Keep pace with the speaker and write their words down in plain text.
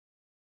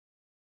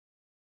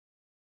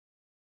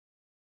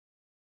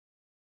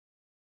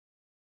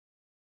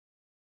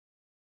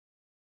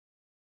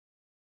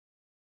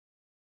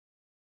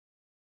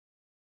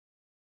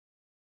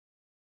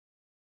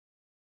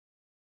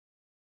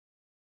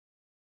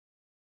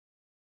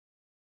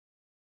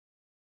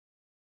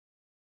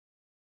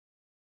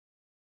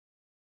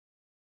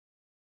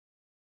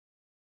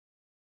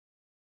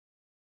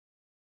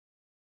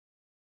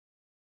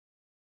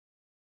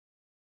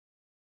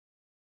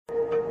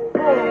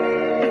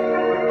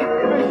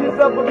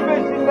of a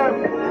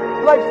visionary.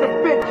 Life's a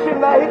bitch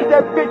and I hit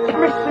that bitch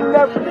missionary.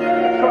 I'm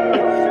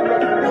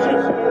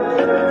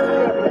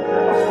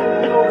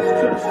sending orders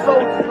to the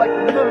soldiers like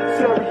the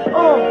military.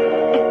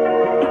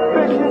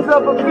 Visions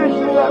of a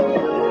visionary.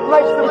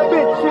 Life's a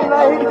bitch and I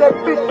hit that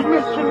bitch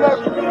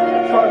missionary.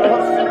 Trying to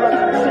hustle like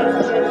the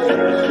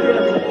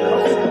military.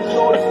 I'm sending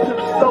orders to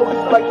the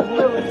soldiers like the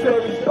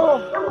military.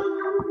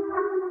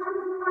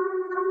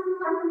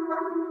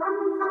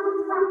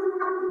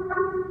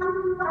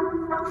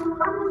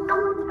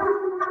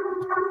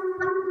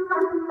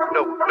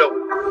 No.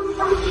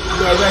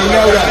 You already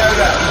know that.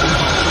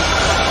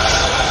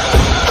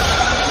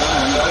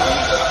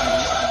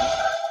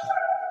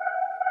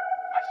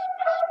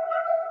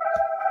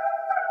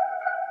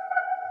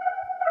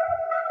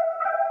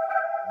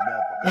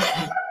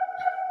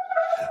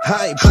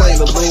 I ain't playing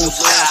to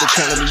lose, they're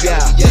counting me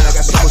out. Yeah, I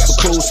got so much to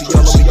prove, so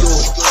y'all let me do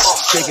it.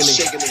 Shaking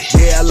it,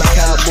 yeah, I like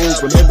how I move.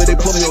 Remember they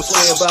put me on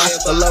standby.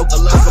 Hello,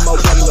 talking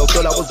about winning,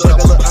 thought I was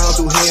regular. I don't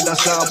do hand, I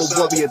sound, but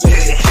warrior.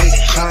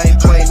 I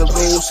ain't playing to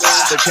lose,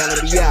 they're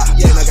counting me out.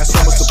 Yeah, I got so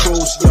much to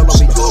prove, so y'all let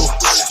me do it.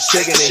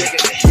 Shaking it,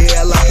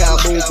 yeah, I like how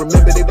I move.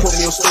 Remember they put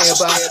me on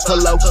standby.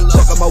 Hello,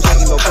 talking about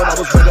winning, thought I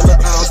was regular.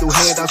 I don't do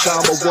hand, I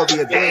sound, but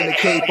warrior. They ain't a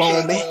cape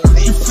on me.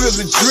 You feel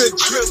the drip,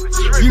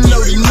 you know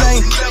the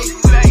name.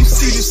 You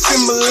see the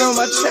symbol on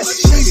my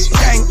chest, she's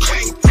gang.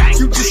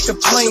 You just a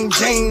plain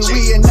Jane,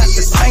 we are not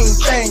the same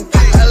thing.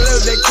 I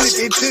love that click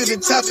it to the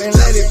top and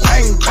let it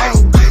bang,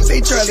 bang. They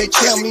try to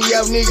count me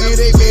out, nigga,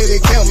 they better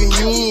count me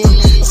in.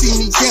 See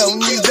me counting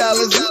these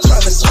dollars, I'm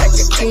trying to stack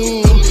it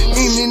in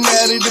and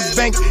out of the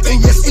bank, and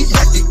yes, we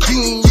got the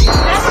game.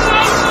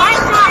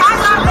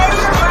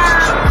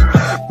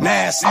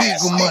 Nice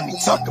legal money,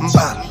 talking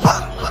about a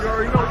lot. You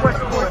already know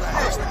Westwood.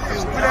 We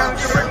down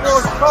at the Rick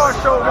Ross car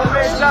show, my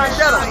man John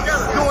Yetta.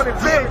 Doing it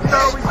big, so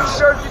we do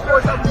Jersey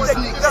boys up to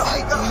take it up.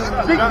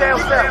 Big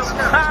down south.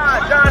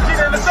 John G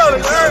in the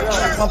building, man.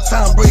 I'm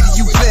Tom Brady,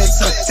 you fed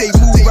so. They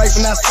move right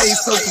when I say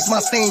so, cause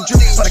my stain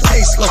drip for the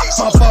case low.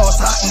 My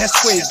ball's hot and that's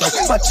Fuego.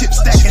 My chip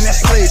stacking,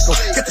 that's Fuego.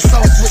 Get the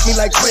sauce with me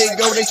like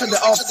Fuego. They try to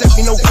offset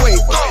me, no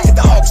Fuego. Hit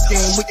the Hawks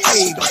game with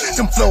Cato.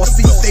 Them floor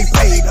seats, they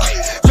paid up.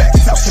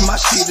 Talking my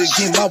shit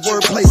again, my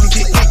wordplay to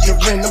get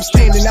ignorant. I'm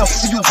standing out,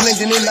 you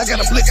blending in. I got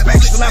a blick back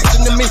when I'm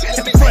cinnamon.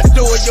 At the front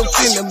door of your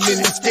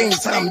cinnamon. It's game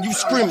time, you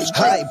screaming.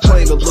 I ain't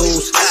playing to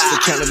lose, they're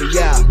counting me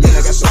out. Yeah,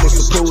 I got so much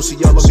to prove, so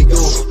y'all let me do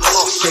it.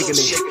 Shaking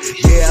it,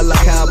 yeah, I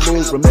like how I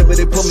move. Remember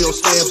they put me on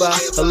standby.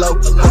 Hello,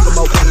 talking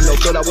about winning,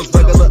 thought I was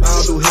regular. I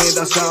don't do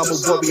hand, I sound, but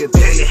warrior.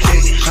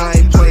 I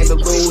ain't playing to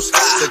lose,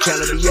 they're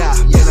counting me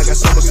out. Yeah, I got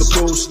so much to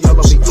prove, so y'all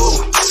let me do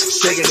it.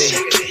 Shaking it,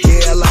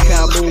 yeah, I like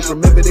how I move.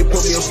 Remember they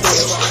put me on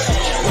standby.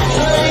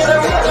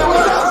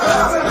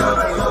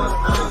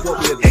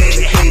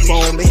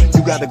 On me.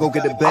 You gotta go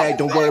get the bag,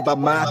 don't worry about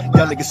mine.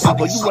 Y'all niggas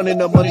simple, you running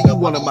the money, you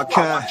one of my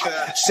kind.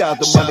 Shout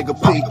out to my nigga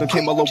Pete, done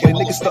came all the way,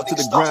 niggas stuck to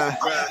the grind.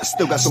 I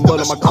still got some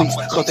blood on my cleats,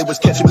 thought they was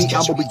catching me,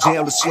 I'ma be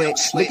jail to swing.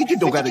 Nigga, you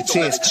don't got a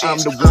chance, I'm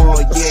the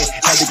one, yeah.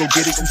 Had to go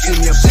get it, you see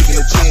me, I'm taking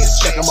a chance.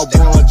 Checking my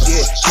one,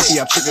 yeah. Keep me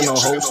out tricking on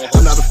hoes,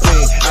 I'm not a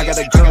fan, I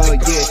got a gun,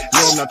 yeah.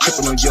 No, I'm not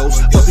tripping on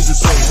yo's, what did you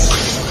say?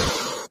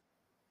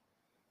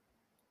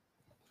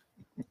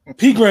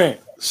 P Grant,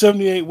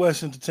 78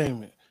 West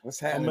Entertainment. What's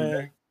happening,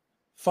 man?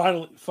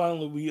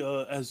 Finally, we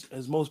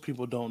as most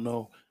people don't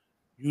know,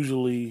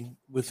 usually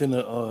within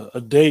a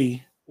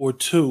day or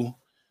two,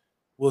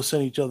 we'll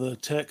send each other a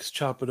text,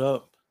 chop it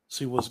up,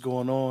 see what's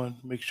going on,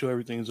 make sure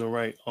everything's all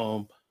right.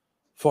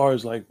 Far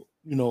as like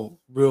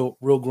real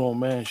grown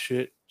man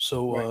shit.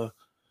 So right.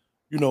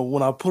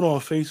 When I put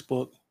on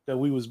Facebook that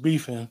we was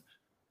beefing,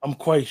 I'm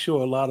quite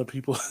sure a lot of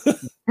people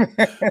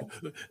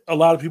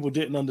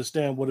didn't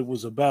understand what it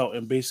was about,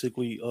 and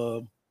basically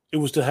it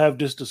was to have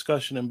this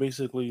discussion and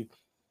basically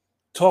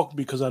talk,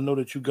 because I know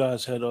that you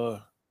guys had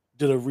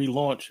did a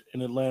relaunch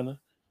in Atlanta.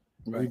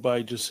 Right.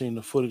 Everybody just seen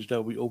the footage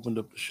that we opened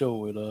up the show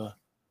with.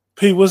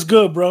 P, what's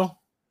good, bro?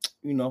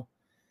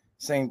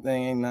 Same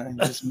thing, ain't nothing.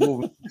 Just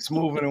moving, just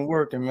moving and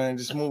working, man.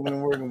 Just moving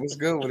and working. What's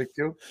good with it,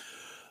 Q?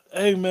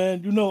 Hey,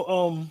 man,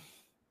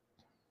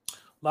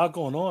 lot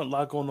going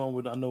on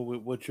with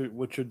with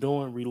what you're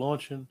doing,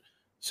 relaunching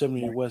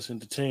 78 West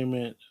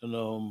Entertainment, and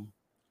a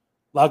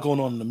lot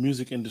going on in the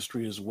music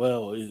industry as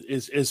well.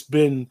 It's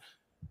been,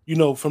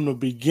 from the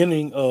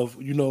beginning of,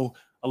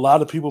 a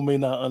lot of people may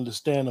not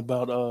understand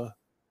about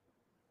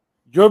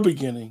your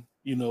beginning,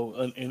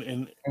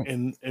 and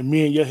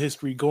me and your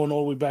history going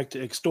all the way back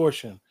to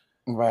Extortion.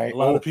 Right. A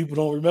lot of people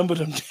don't remember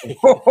them days.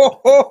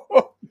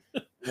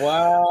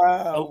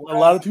 Wow. A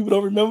lot of people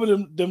don't remember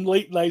them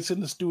late nights in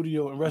the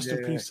studio. And rest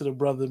in peace to the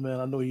brother, man.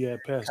 I know he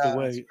had passed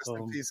away. Rest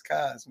in peace,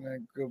 Kaz,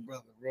 man. Good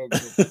brother. Real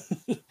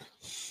good.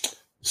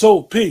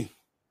 So, P,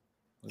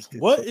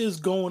 what is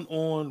going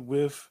on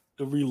with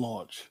the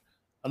relaunch?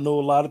 I know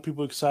a lot of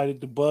people excited.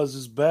 The buzz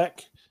is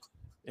back,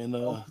 and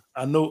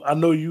I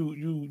know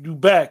you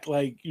back.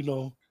 Like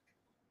you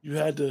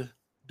had to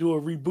do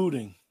a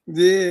rebooting.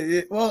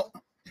 Yeah. Well,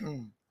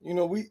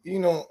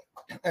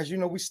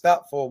 we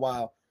stopped for a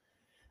while,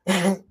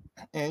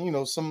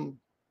 and some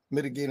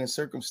mitigating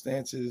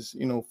circumstances,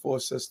 you know,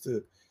 forced us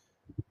to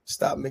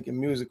stop making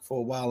music for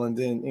a while, and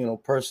then, you know,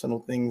 personal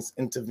things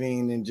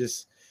intervened, and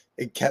just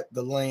it kept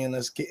delaying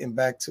us getting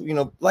back to, you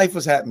know, life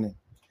was happening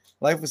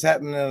at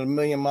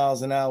 1,000,000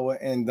 miles an hour,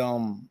 and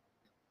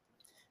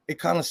it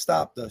kind of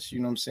stopped us, you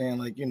know what I'm saying?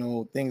 Like, you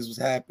know, things was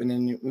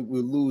happening, we were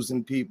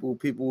losing people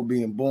were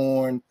being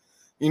born,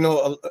 you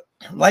know,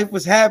 life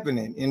was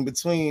happening in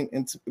between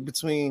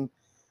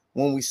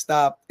when we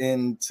stopped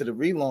into the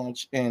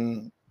relaunch.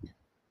 And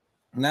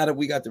now that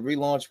we got the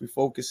relaunch, we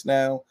focus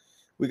now.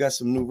 We got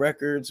some new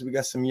records. We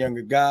got some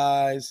younger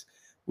guys.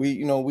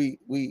 We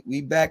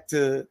back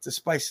to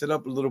spice it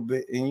up a little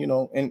bit, and, you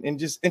know, and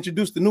just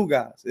introduce the new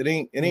guys. It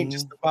ain't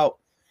just about,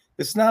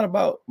 it's not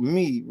about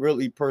me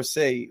really per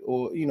se,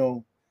 or, you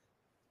know,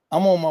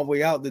 I'm on my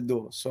way out the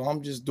door. So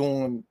I'm just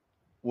doing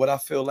what I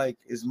feel like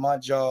is my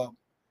job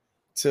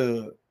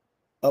to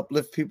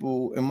uplift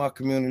people in my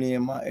community,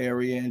 in my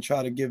area, and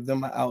try to give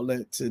them an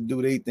outlet to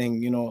do their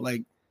thing. You know,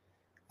 like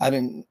I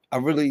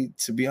really,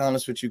 to be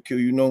honest with you, Q,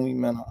 you know me,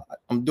 man,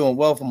 I'm doing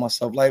well for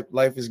myself.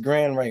 Life is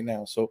grand right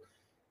now. So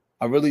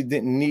I really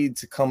didn't need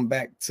to come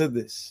back to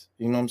this.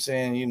 You know what I'm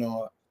saying? You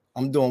know,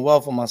 I'm doing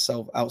well for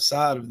myself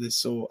outside of this.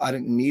 So I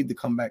didn't need to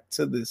come back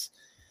to this.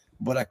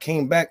 But I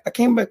came back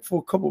for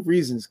a couple of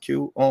reasons,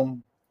 Q.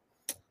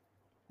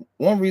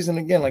 One reason,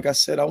 again, like I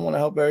said, I want to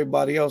help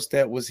everybody else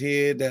that was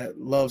here, that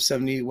loved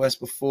 78 West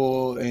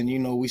before, and, you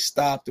know, we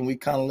stopped and we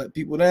kind of let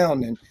people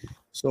down. And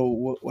so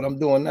what I'm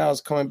doing now is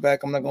coming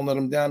back. I'm not going to let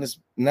them down this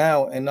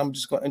now, and I'm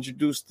just going to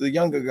introduce the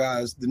younger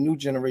guys, the new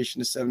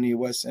generation of 78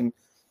 West. And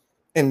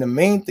the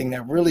main thing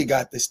that really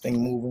got this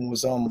thing moving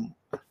was I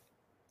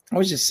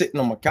was just sitting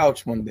on my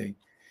couch one day,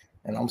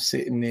 and I'm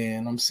sitting there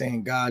and I'm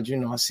saying, God, you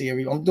know,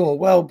 I'm doing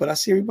well, but I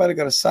see everybody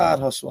got a side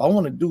hustle. I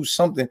want to do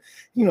something.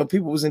 You know,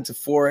 people was into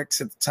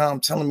Forex at the time,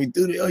 telling me,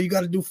 dude, you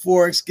got to do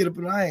Forex, get up,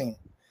 and I ain't.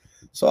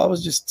 So I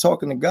was just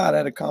talking to God. I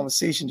had a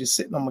conversation, just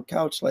sitting on my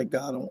couch, like,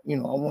 God, you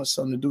know, I want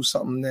something to do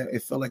something that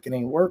it felt like it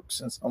ain't work.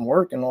 Since I'm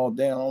working all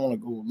day, I don't want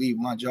to go leave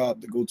my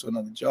job to go to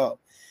another job.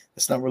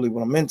 That's not really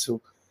what I'm into.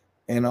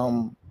 And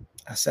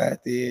I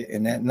sat there,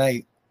 and that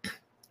night,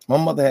 my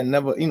mother had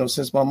never, you know,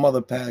 since my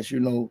mother passed, you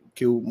know,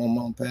 Q, my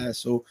mom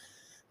passed. So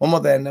my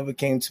mother had never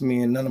came to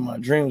me in none of my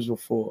dreams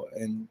before.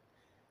 And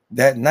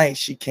that night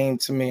she came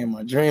to me in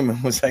my dream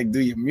and was like, do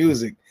your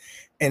music.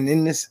 And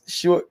in this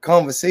short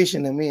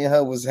conversation that me and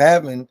her was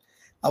having,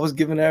 I was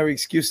giving her every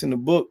excuse in the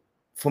book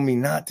for me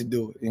not to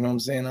do it. You know what I'm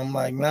saying? I'm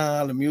like,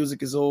 nah, the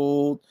music is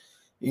old.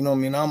 You know what I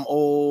mean? I'm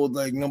old.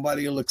 Like,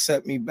 nobody will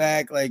accept me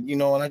back. Like, you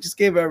know, and I just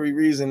gave every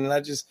reason. And I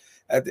just,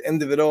 at the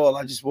end of it all,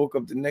 I just woke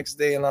up the next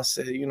day and I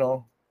said, you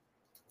know,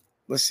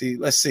 let's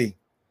see.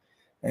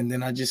 And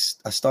then I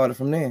started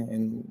from there,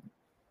 and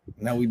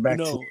now we back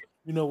to.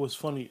 You know what's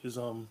funny is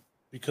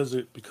because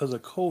of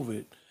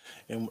COVID,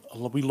 and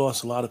we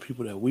lost a lot of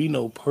people that we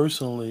know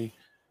personally.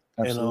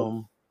 Absolutely.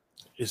 And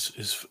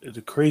it's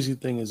the crazy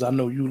thing is, I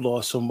know you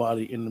lost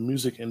somebody in the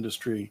music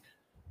industry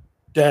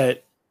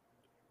that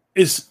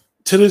is,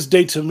 to this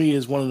day, to me,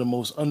 is one of the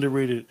most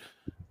underrated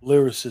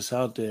lyricists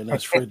out there, and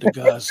that's Fred the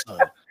Godson.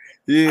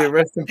 Yeah,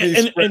 rest in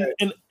peace.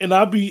 And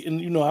I'll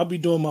be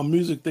doing my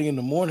music thing in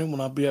the morning when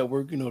I'll be at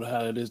work. You know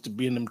how it is to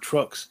be in them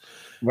trucks,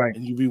 right?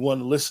 And you be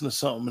wanting to listen to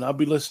something, and I'll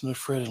be listening to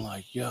Fred and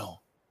like, yo,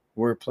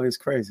 wordplay is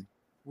crazy.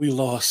 We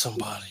lost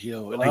somebody,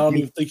 yo, and like, I don't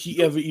even think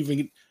he ever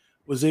even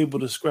was able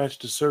to scratch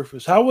the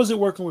surface. How was it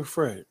working with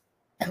Fred?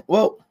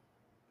 Well,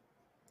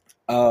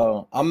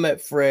 I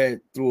met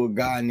Fred through a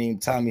guy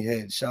named Tommy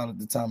Hedge. Shout out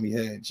to Tommy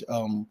Hedge.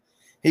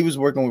 He was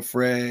working with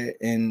Fred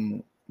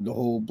and the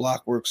whole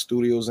Blockwork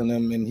Studios and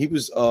them, and he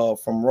was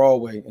from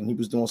Rawway, and he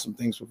was doing some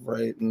things with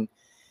Fred, and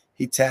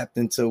he tapped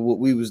into what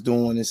we was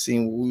doing and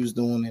seeing what we was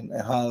doing,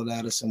 and hollered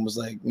at us and was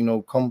like, you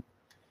know, come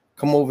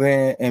over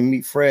here and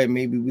meet Fred.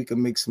 Maybe we could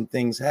make some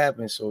things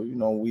happen. So, you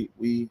know,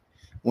 we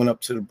went up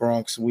to the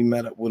Bronx and we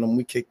met up with him.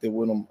 We kicked it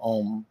with him.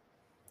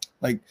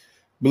 Like,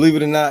 believe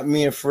it or not,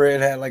 me and Fred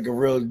had like a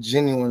real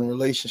genuine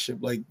relationship.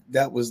 Like,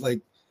 that was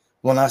like,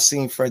 when I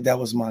seen Fred, that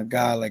was my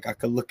guy. Like, I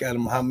could look at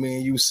him, how me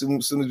and you, as soon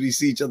as we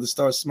see each other,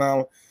 start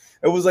smiling.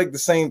 It was like the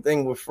same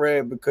thing with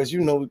Fred, because,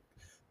 you know,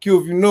 Q,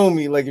 if you know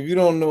me, like, if you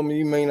don't know me,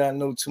 you may not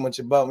know too much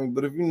about me.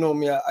 But if you know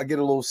me, I get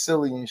a little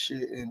silly and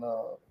shit. And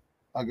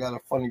I got a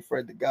funny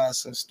Fred the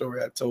Godson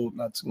story I told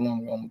not too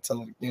long ago. I'm going to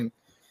tell it again.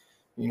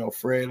 You know,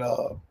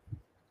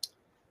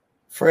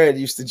 Fred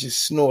used to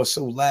just snore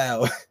so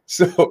loud.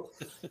 So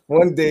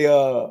one day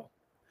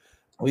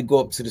we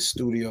go up to the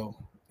studio.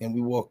 And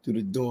we walk through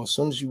the door. As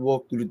soon as you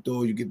walk through the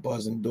door, you get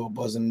buzzing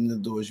in the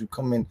doors. You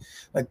come in,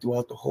 like,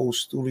 throughout the whole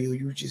studio,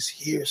 you just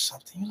hear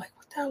something. You're like,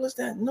 what the hell is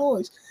that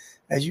noise?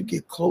 As you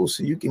get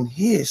closer, you can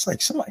hear. It's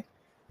like somebody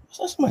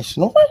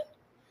snoring?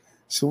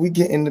 So we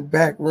get in the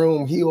back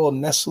room. He all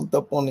nestled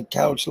up on the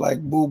couch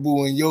like Boo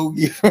Boo and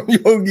Yogi from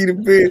Yogi the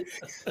Bear.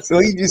 So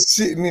he just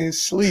sitting there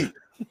asleep.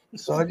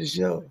 So I just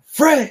yelled,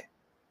 Fred!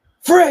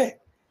 And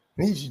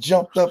he just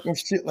jumped up and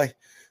shit like,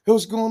 hey,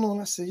 what's going on?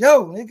 I said,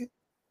 yo, nigga.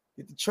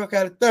 Get the truck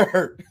out of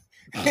third.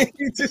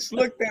 He just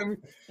looked at me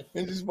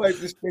and just wiped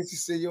his face. He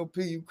said, "Yo,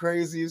 P, you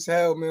crazy as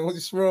hell, man.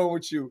 What's wrong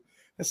with you?"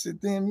 I said,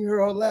 "Damn, you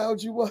heard how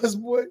loud you was,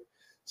 boy."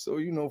 So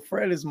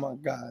Fred is my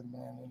guy,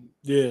 man.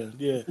 Yeah.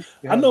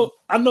 I know.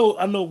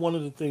 One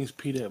of the things,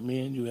 Pete, that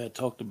me and you had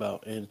talked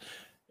about, and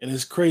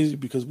it's crazy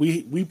because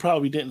we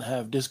probably didn't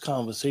have this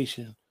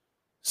conversation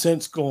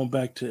since going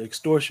back to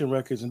Extortion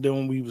Records, and then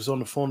when we was on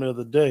the phone the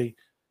other day,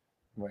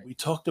 right. We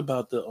talked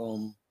about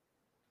the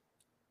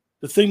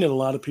thing that a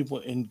lot of people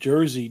in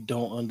Jersey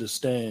don't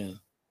understand.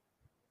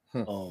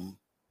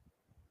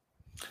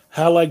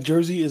 How like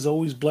Jersey is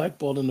always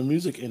blackballed in the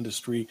music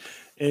industry,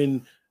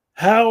 and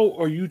how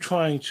are you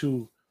trying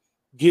to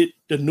get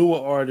the newer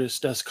artists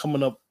that's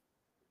coming up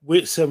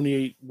with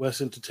 78 West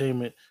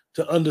Entertainment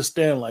to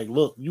understand, like,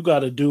 look, you got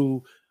to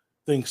do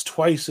things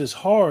twice as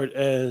hard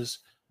as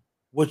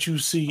what you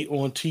see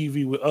on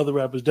TV with other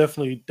rappers,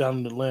 definitely down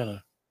in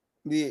Atlanta.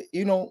 Yeah,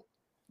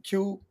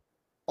 Q,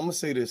 I'm gonna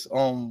say this.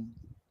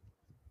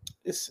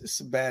 It's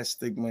a bad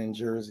stigma in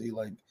Jersey.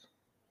 Like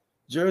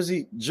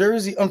Jersey,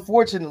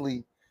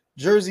 unfortunately,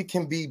 Jersey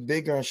can be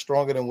bigger and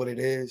stronger than what it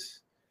is,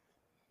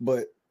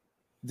 but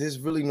there's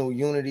really no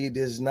unity.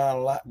 There's not a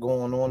lot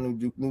going on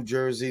in New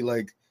Jersey.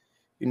 Like,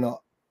 I'm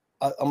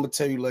gonna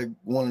tell you, like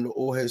one of the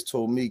old heads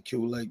told me,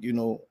 Q, like,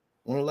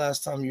 when the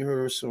last time you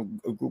heard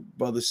a group of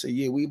brothers say,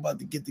 "Yeah, we about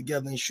to get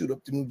together and shoot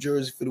up to New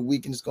Jersey for the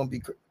weekend. It's gonna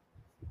be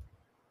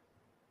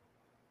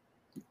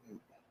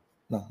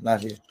No,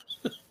 not here."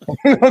 You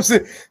know what I'm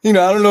saying? I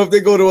don't know if they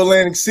go to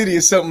Atlantic City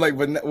or something like,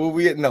 but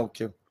no,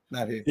 Kim,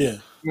 not here. Yeah. You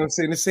know what I'm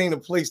saying? This ain't a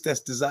place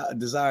that's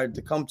desired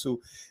to come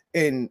to.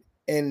 And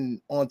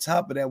on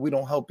top of that, we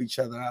don't help each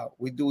other out.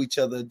 We do each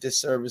other a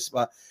disservice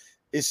by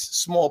it's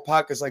small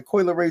pockets. Like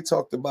Coyle Ray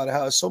talked about it,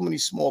 how there's so many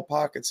small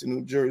pockets in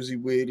New Jersey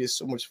where there's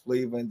so much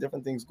flavor and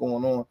different things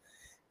going on.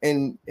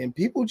 And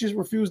people just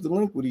refuse to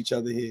link with each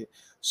other here.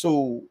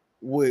 So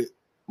what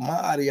my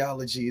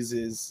ideology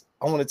is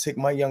I want to take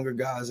my younger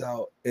guys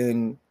out,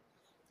 and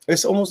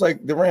it's almost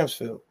like the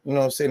Ramsfield. You know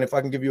what I'm saying? If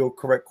I can give you a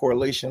correct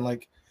correlation,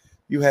 like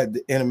you had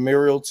the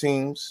intramural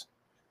teams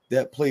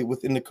that played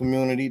within the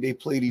community, they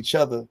played each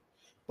other,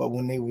 but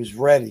when they was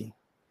ready,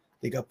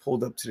 they got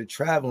pulled up to the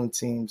traveling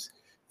teams,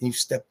 and you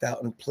stepped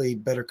out and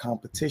played better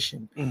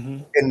competition. Mm-hmm.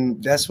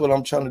 And that's what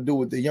I'm trying to do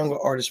with the younger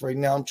artists right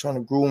now. I'm trying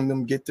to groom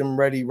them, get them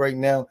ready right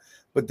now.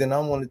 But then I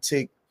want to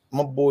take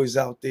my boys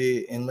out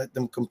there and let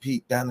them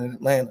compete down in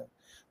Atlanta.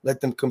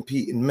 Let them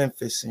compete in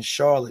Memphis and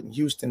Charlotte and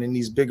Houston and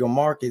these bigger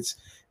markets.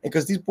 And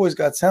because these boys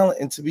got talent,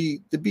 and to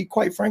be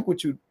quite frank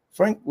with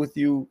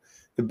you,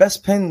 the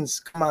best pens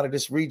come out of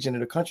this region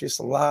of the country. It's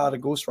a lot of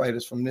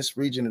ghostwriters from this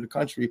region of the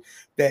country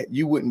that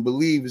you wouldn't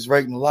believe is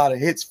writing a lot of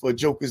hits for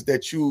jokers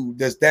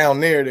that's down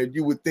there that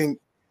you would think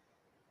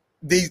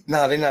they're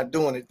not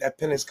doing it. That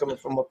pen is coming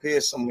from up here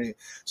somewhere.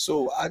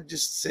 So I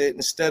just said,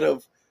 instead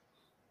of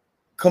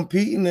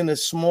competing in a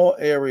small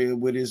area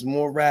where there's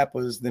more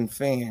rappers than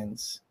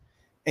fans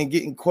and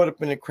getting caught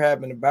up in the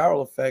crab in the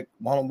barrel effect,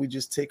 why don't we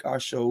just take our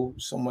show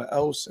somewhere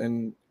else?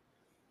 And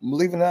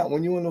believe it or not,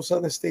 when you're in those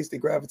southern states, they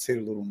gravitate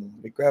a little more.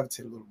 They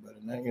gravitate a little better,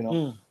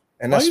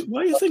 And why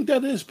do you think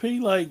that is, P?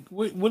 Like,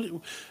 what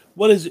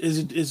is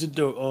it? Is it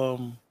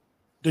the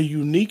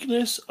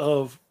uniqueness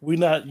of we're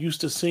not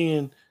used to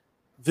seeing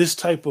this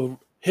type of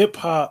hip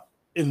hop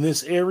in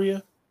this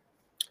area?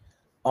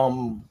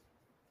 I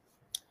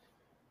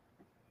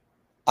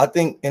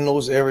think in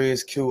those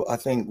areas, Q, I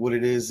think what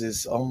it is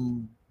it's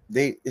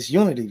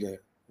unity there.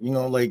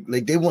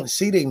 Like they want to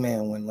see their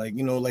man win. Like,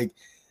 like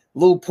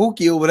Lil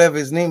Pookie or whatever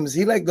his name is,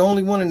 he like the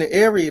only one in the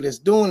area that's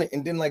doing it.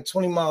 And then like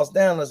 20 miles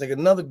down, there's like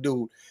another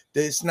dude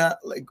that's not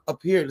like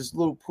up here. There's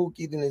Lil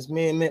Pookie, then there's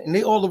man, and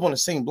they all live on the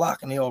same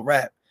block and they all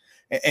rap.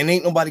 And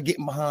ain't nobody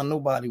getting behind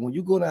nobody. When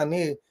you go down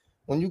there,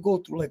 when you go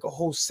through like a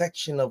whole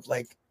section of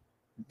like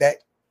that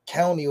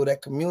county or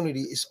that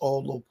community, it's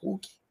all Lil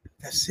Pookie.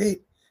 That's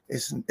it.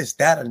 It's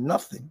that or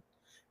nothing.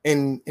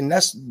 And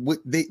that's what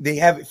they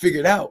have it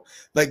figured out.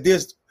 Like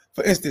there's,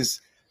 for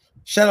instance,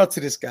 shout out to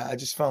this guy. I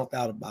just found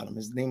out about him.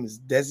 His name is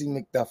Desi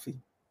McDuffie.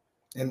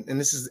 And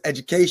this is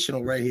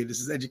educational right here.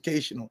 This is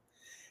educational.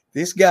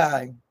 This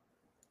guy,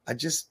 I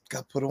just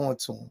got put on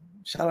to him.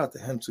 Shout out to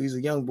him too. He's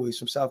a young boy. He's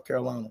from South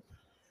Carolina.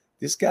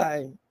 This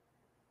guy,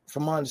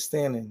 from my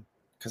understanding,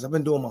 because I've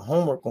been doing my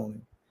homework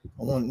on him,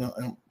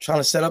 I'm trying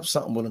to set up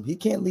something with him. He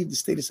can't leave the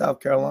state of South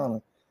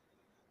Carolina.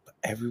 But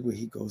everywhere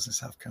he goes in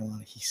South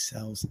Carolina, he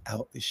sells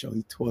out the show.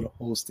 He toured the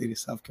whole state of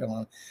South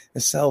Carolina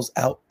and sells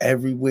out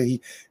everywhere.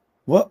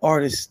 What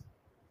artist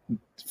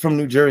from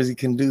New Jersey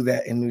can do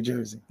that in New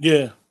Jersey?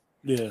 Yeah.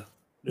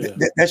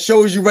 That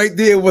shows you right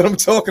there what I'm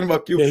talking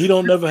about. Yeah, he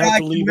don't never have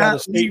to leave out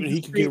of state and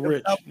he can get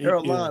rich. South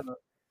Carolina,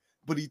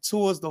 but he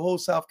tours the whole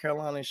South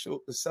Carolina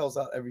and sells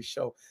out every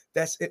show.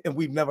 That's it, and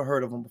we've never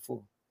heard of him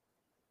before.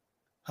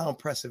 How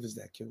impressive is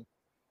that, kid?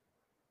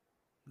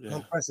 Yeah. How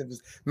impressive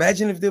is?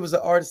 Imagine if there was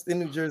an artist in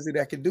New Jersey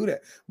that could do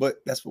that.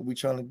 But that's what we're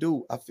trying to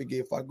do. I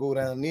figure if I go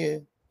down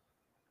there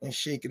and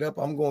shake it up,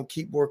 I'm going to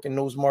keep working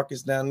those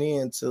markets down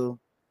there until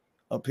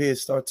up here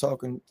start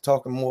talking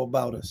more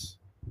about us.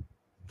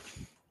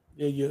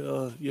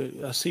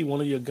 I see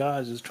one of your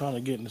guys is trying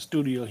to get in the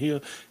studio. He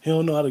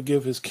don't know how to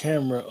give his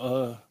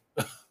camera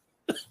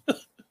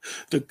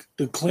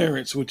the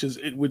clearance, which is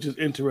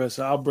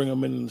interesting. I'll bring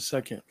him in a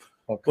second.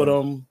 Okay. But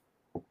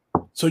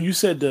so you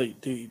said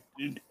the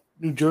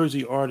New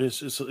Jersey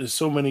artists is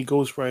so many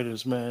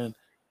ghostwriters, man.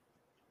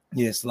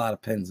 Yeah, it's a lot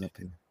of pens up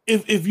here.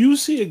 If you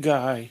see a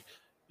guy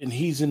and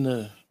he's in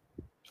a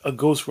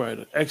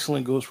ghostwriter,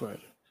 excellent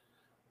ghostwriter,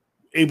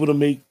 able to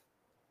make,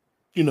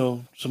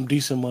 some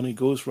decent money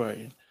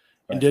ghostwriting,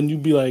 and then you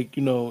be like,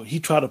 he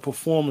try to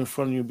perform in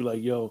front of you and be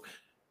like, yo,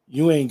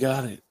 you ain't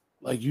got it.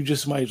 Like, you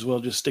just might as well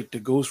just stick to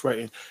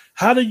ghostwriting.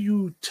 How do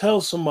you tell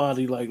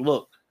somebody, like,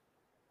 look,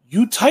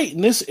 you tight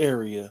in this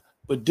area,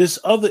 but this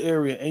other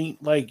area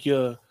ain't like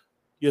your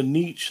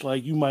niche.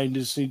 Like, you might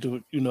just need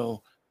to,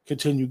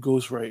 continue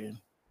ghostwriting.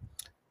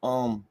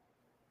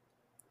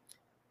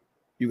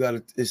 You got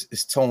to,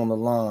 it's towing the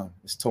line.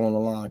 It's towing the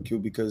line, Q,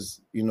 because,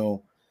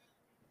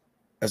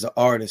 as an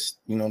artist,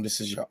 this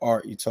is your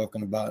art you're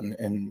talking about.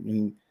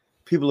 And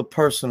people are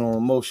personal and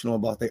emotional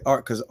about their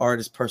art because art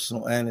is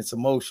personal and it's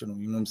emotional.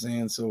 You know what I'm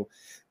saying? So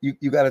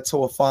you got to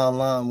toe a fine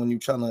line when you're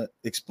trying to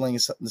explain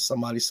something to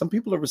somebody. Some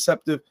people are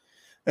receptive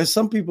and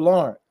some people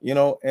aren't,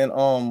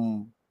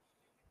 and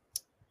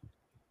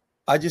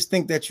I just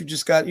think that you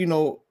just got,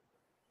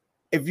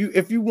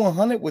 if you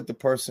 100 with the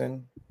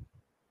person,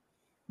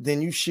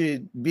 then you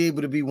should be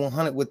able to be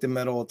 100 with them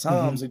at all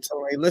times. And tell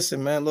them, hey,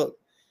 listen, man, look,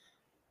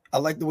 I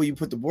like the way you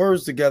put the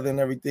words together and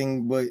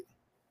everything, but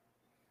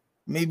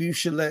maybe you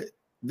should let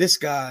this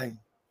guy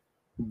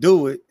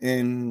do it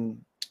and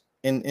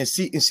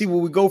see where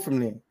we go from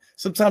there.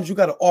 Sometimes you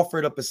got to offer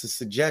it up as a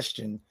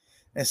suggestion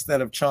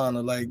instead of trying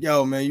to like,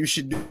 yo, man, you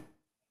should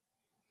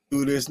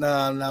do this.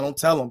 Nah, don't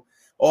tell them.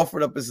 Offer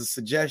it up as a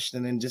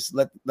suggestion and just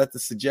let the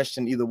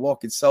suggestion either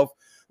walk itself,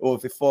 or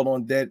if it fall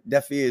on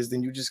deaf ears,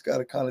 then you just got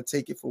to kind of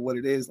take it for what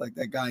it is. Like,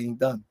 that guy ain't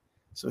done.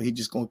 So he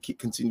just going to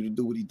continue to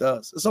do what he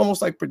does. It's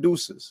almost like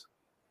producers.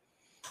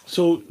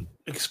 So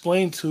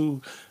explain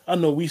I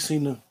know we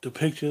seen the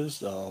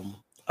pictures,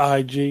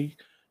 IG,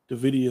 the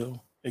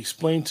video.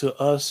 Explain to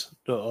us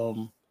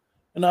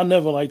and I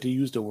never like to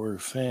use the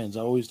word fans.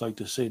 I always like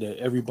to say that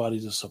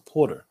everybody's a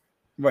supporter.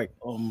 Right.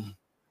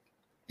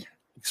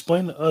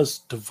 Explain to us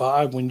the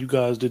vibe when you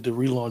guys did the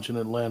relaunch in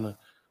Atlanta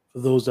for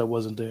those that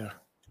wasn't there.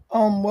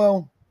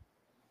 Well,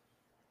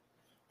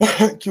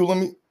 Q,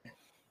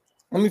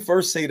 let me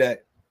first say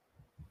that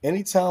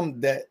anytime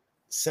that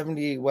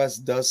 78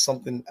 West does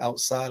something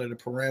outside of the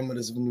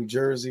parameters of New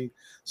Jersey,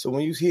 so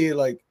when you hear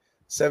like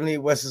 78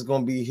 West is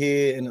going to be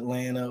here in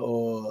Atlanta,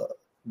 or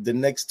the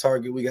next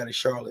target we got is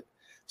Charlotte.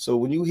 So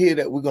when you hear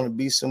that we're going to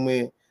be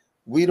somewhere,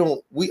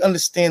 we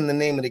understand the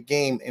name of the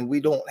game, and we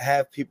don't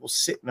have people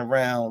sitting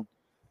around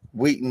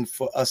waiting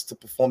for us to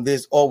perform. We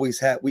always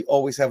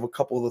have a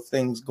couple of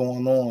things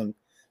going on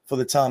for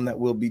the time that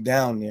we'll be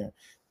down there.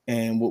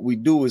 And what we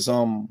do is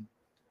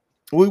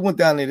we went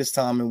down there this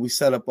time and we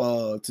set up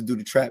to do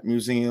the Trap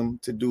Museum,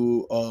 to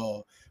do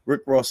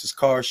Rick Ross's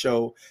car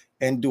show,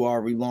 and do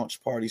our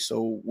relaunch party.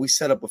 So we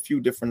set up a few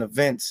different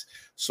events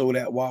so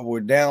that while we're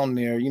down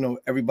there,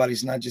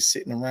 everybody's not just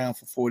sitting around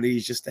for 4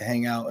 days just to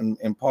hang out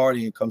and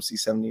party and come see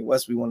 78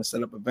 West. We want to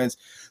set up events.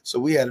 So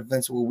we had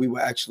events where we were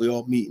actually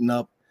all meeting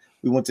up.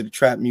 We went to the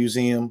Trap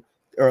Museum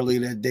earlier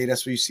that day.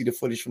 That's where you see the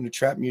footage from the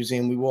Trap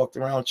Museum. We walked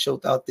around,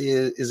 chilled out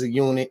there as a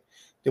unit.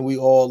 Then we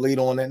all,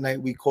 later on that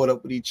night, we caught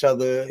up with each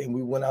other and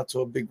we went out to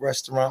a big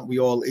restaurant. We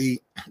all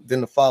ate.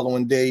 Then the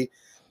following day,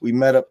 we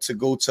met up to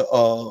go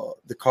to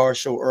the car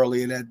show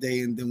earlier that day.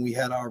 And then we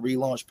had our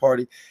relaunch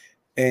party.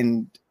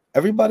 And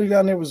everybody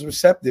down there was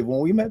receptive.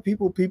 When we met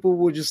people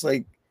were just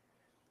like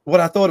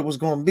what I thought it was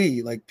going to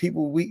be. Like,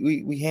 people,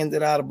 we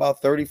handed out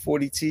about 30,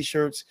 40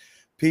 T-shirts.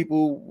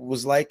 People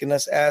was liking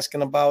us,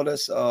 asking about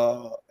us.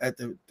 At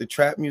the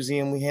Trap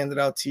Museum, we handed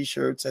out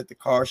T-shirts. At the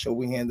car show,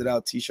 we handed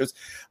out T-shirts.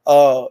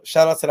 Shout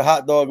out to the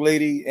hot dog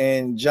lady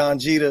and John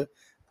Jeter,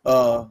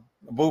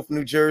 both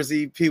New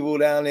Jersey people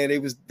down there.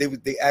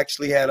 They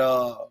actually had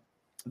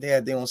they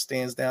had their own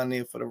stands down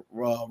there for the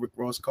Rick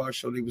Ross car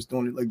show. They was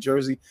doing it like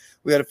Jersey.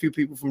 We had a few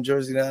people from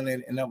Jersey down there,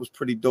 and that was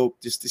pretty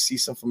dope just to see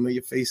some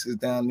familiar faces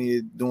down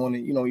there doing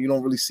it. You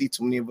don't really see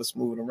too many of us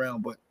moving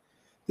around, but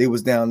they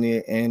was down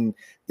there, and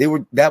we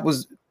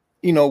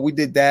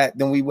did that.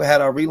 Then we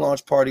had our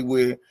relaunch party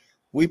where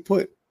we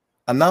put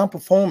a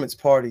non-performance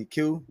party,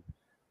 Q.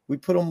 We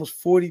put almost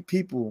 40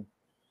 people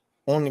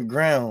on the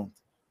ground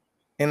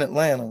in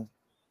Atlanta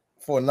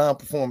for a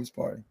non-performance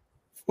party.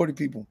 40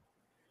 people.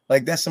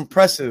 Like, that's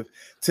impressive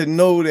to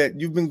know that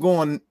you've been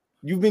gone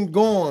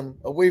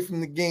away from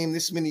the game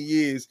this many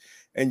years,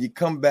 and you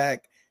come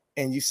back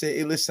and you say,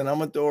 hey, listen, I'm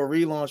gonna throw a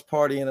relaunch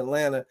party in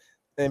Atlanta.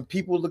 And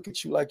people look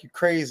at you like you're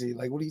crazy.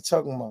 Like, what are you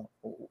talking about?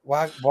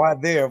 Why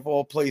there of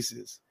all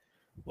places?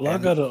 Well, I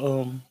gotta, I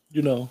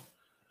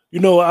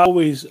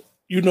always,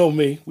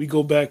 me. We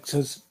go back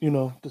since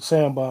the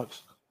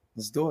Sandbox.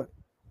 Let's do it.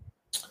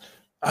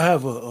 I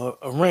have a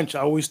wrench.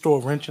 I always throw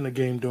a wrench in the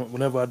game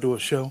whenever I do a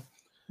show.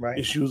 Right.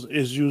 It's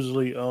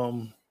usually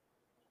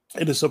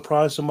it'll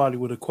surprise somebody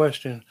with a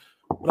question,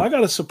 But I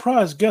got a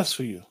surprise guest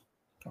for you.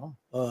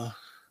 Oh.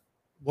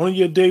 One of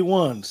your day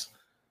ones.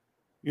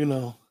 You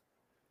know,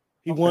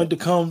 he wanted to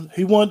come.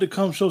 He wanted to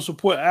come show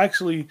support.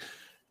 Actually,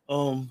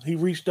 he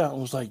reached out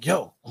and was like,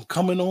 "Yo, I'm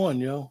coming on,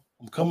 yo.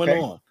 I'm coming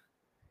on."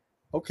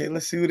 Okay,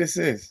 let's see who this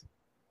is.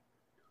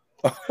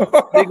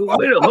 Nigga,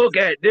 where the hook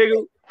at,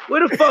 nigga?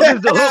 Where the fuck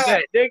is the hook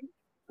at, nigga?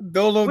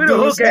 Dolo, where the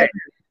hook at?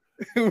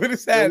 What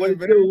is happening,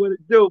 What it do? What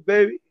it do,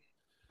 baby?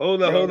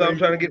 Hold on. I'm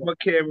trying to get my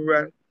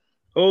camera right.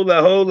 Hold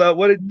up.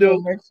 What it do?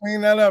 Man,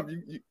 clean that up.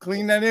 You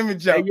clean that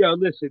image up. Hey, yo,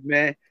 listen,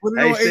 man.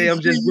 I ain't say I'm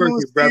just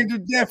working, bro.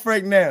 Death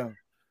right now.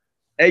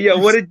 Hey, yo,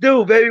 what it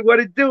do, baby? What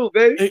it do,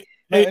 baby?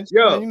 Hey,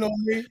 yo, you know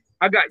me.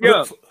 I got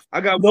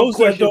one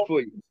question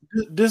for you.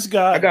 This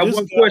guy. I got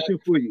one question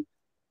for you.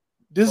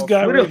 This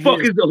guy. Where the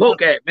fuck is the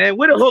hook at, man?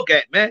 Where the hook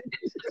at, man?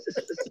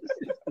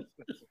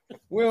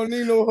 We don't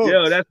need no hook.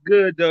 Yo, that's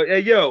good though.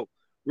 Hey, yo,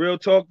 real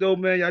talk though,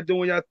 man. Y'all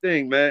doing y'all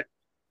thing, man.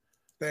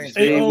 Thanks.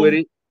 Stay with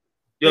it.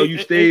 Yo, you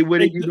stayed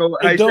with it. You know,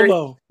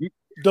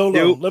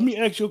 Dolo, let me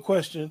ask you a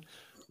question.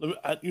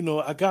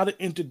 I got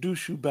to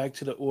introduce you back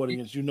to the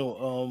audience.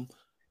 Dolo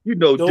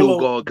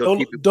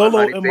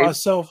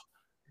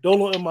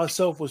and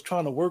myself was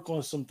trying to work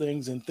on some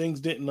things, and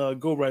things didn't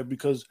go right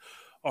because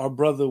our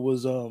brother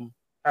was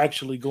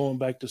actually going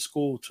back to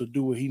school to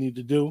do what he needed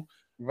to do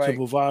to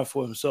provide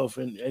for himself.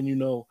 And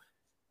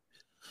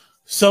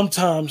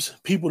sometimes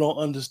people don't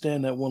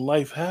understand that when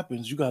life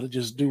happens, you got to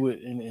just do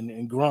it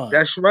and grind.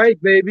 That's right,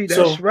 baby.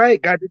 That's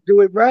right. Got to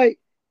do it right.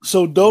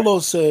 So Dolo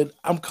said,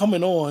 I'm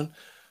coming on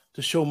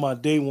to show my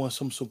day one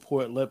some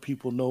support, let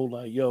people know,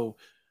 like, yo,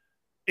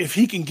 if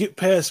he can get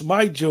past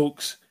my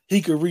jokes,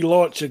 he could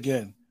relaunch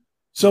again.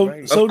 So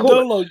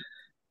Dolo,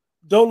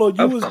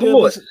 you was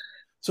there.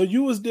 So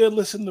you was there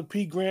listening to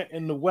P. Grant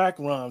and the whack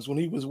rhymes when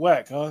he was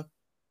whack, huh?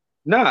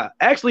 Nah,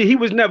 actually, he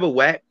was never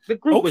whack. The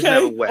group was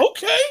never whack.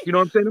 Okay. You know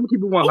what I'm saying? I'm gonna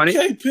keep it 100.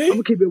 Okay, P. I'm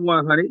gonna keep it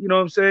 100. You know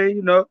what I'm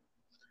saying?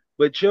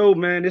 But yo,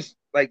 man, it's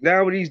like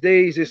now these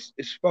days it's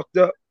fucked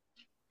up.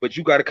 But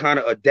you got to kind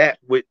of adapt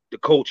with the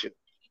culture,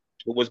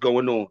 with what's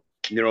going on.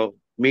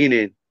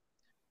 Meaning,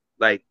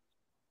 like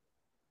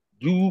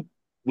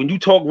when you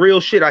talk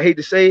real shit, I hate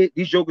to say it,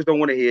 these jokers don't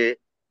want to hear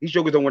it. These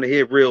jokers don't want to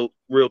hear real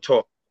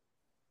talk.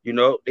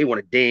 They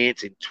want to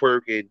dance and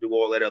twerk and do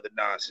all that other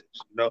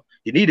nonsense.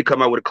 You need to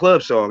come out with a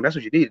club song. That's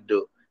what you need to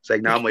do. It's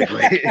like, now I'm like,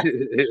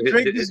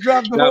 Drake just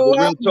dropped the whole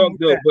real talk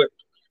though.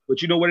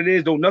 But you know what it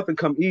is? Don't nothing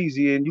come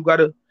easy, and you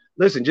gotta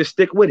listen. Just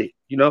stick with it.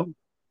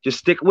 Just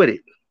stick with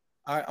it.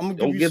 All right, I'm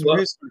gonna give you some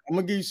history. I'm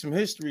gonna give you some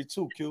history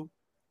too, Q.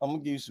 I'm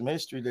gonna give you some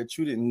history that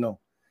you didn't know.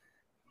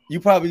 You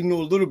probably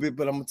knew a little bit,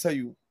 but I'm gonna tell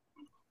you.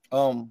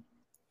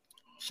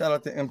 Shout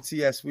out to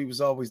MTS. We was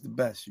always the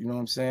best. You know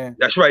what I'm saying?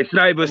 That's right.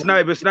 Sniper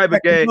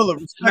gang.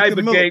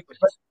 Sniper gang.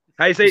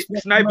 How you say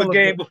sniper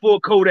gang before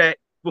Kodak?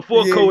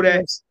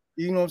 Kodak.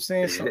 You know what I'm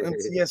saying? So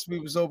MTS, we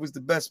was always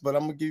the best. But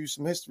I'm gonna give you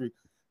some history.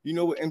 You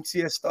know what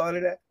MTS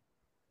started at?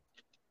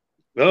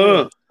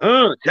 Tell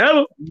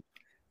them.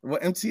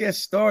 When MTS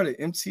started,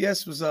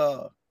 MTS was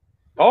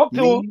talk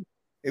to him.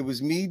 It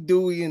was me,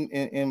 Dewey,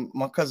 and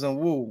my cousin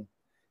Wu.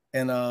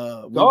 And we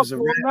was a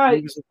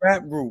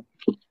rap group.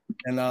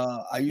 And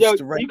I used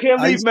to write. You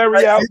can't leave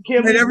Mary out. You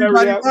can't leave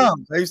everybody out.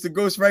 I used to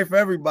ghostwrite for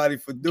everybody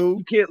for Dude.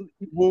 You can't.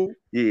 Woo.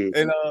 Yeah.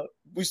 And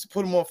we used to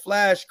put them on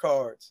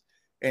flashcards.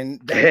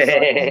 And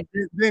then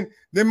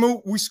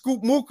we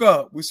scoop Mook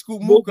up. We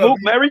scoop Mook up.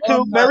 Mary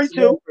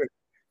too.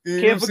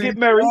 Can't forget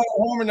Mary.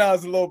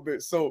 Harmonize a little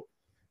bit. So,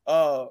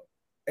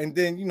 and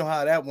then you know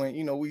how that went.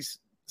 We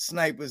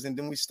snipers, and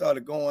then we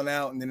started going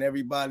out, and then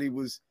everybody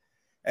was.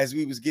 As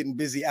we was getting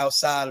busy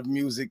outside of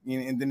music,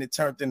 and then it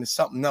turned into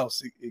something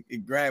else.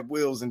 It grabbed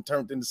wheels and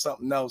turned into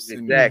something else.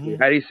 Exactly.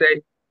 How do you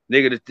say?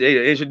 Nigga,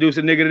 they introduce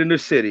a nigga in the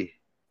city.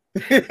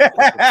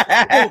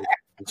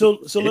 So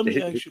let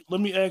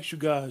me ask you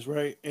guys,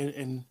 right?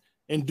 And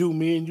do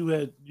me and you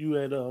had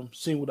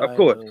seen what I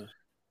had,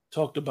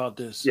 talked about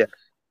this. Yeah.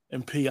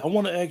 And P, I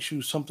want to ask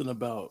you something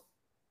about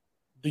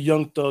the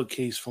Young Thug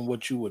case from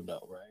what you would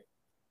know, right?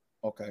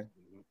 Okay.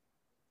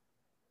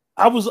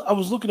 I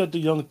was looking at the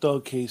Young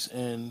Thug case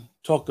and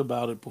talked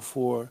about it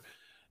before,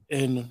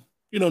 and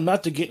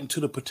not to get into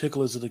the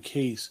particulars of the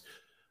case,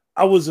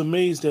 I was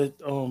amazed that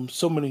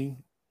so many,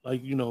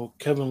 like,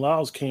 Kevin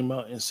Liles came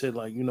out and said,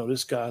 like,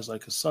 this guy's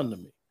like a son to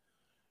me.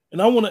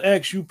 And I want to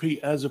ask you, Pete,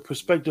 as a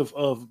perspective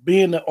of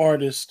being an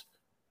artist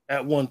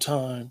at one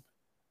time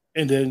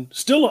and then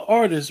still an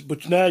artist,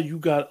 but now you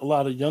got a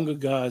lot of younger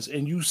guys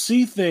and you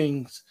see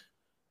things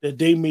that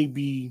they may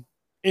be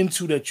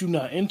into that you're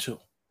not into.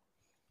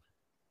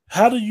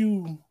 How do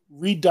you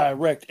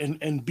redirect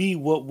and be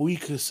what we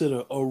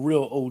consider a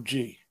real OG?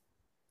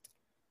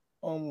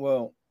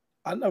 Well,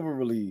 I never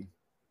really.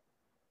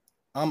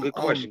 Good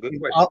question.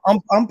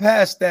 I'm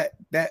past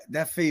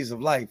that phase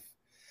of life,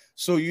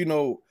 so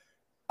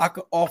I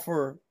could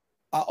offer.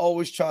 I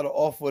always try to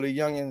offer the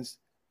youngins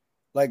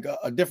like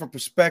a different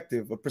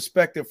perspective, a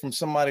perspective from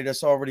somebody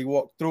that's already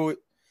walked through it,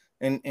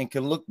 and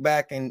can look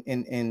back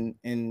and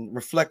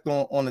reflect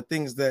on the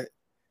things that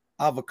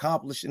I've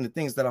accomplished and the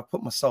things that I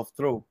put myself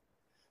through.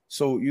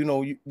 So, you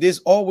know, there's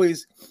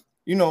always,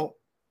 you know,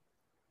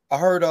 I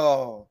heard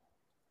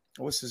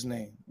what's his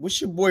name? What's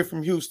your boy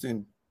from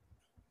Houston,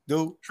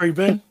 dude? Trey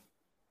Ben?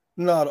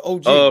 No, the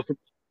OG.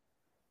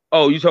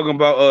 You talking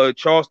about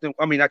Charleston?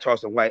 I mean, not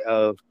Charleston White.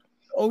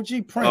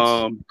 OG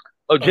Prince.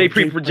 Jay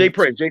Prince.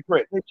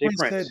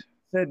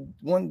 Said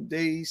one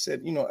day, he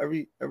said, you know,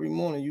 every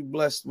morning you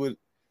blessed with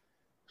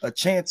a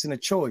chance and a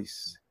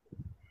choice.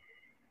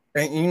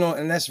 And you know,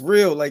 and that's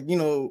real. Like, you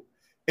know,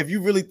 if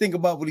you really think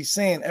about what he's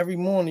saying, every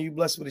morning you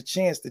blessed with a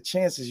chance. The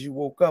chances you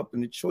woke up,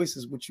 and the choice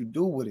is what you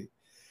do with it.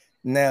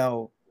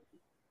 Now,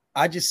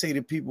 I just say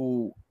to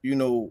people, you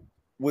know,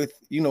 we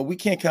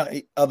can't count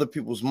other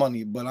people's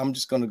money, but I'm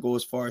just gonna go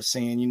as far as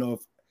saying, you know,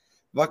 if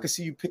I could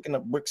see you picking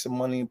up bricks of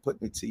money and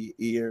putting it to your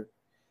ear,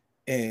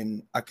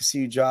 and I could see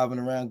you driving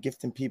around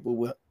gifting people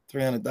with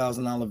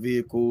 $300,000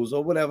 vehicles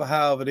or whatever,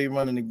 however they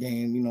running the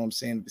game, you know what I'm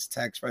saying, if it's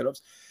tax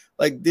write-ups,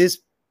 like there's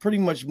pretty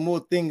much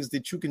more things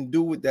that you can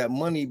do with that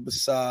money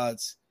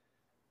besides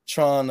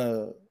trying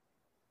to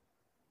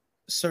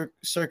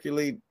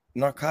circulate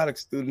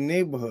narcotics through the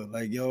neighborhood.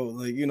 Like, yo,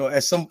 like, you know,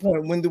 at some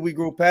point, when do we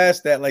grow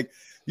past that? Like,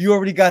 you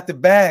already got the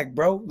bag,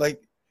 bro. Like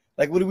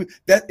what do we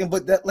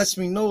but that lets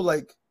me know,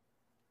 like,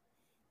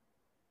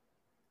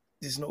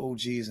 there's no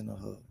OGs in the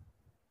hood.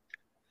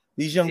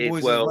 These young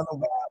boys are running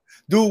wild.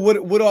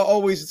 Dude, what I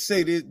always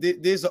say,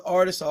 there's an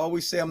artist I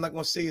always say, I'm not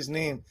gonna say his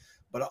name,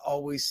 but I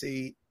always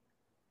say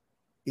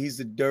he's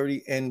the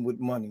dirty end with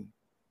money.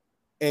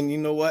 And you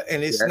know what?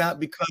 And it's not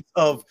because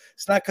of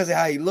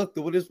how he looked,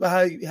 or it's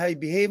how he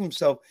behaved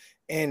himself.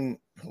 And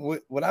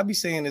what I be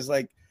saying is,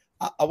 like,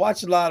 I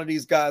watch a lot of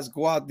these guys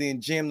go out there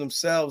and jam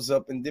themselves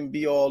up and then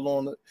be all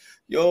on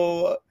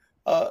the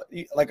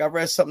like I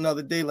read something the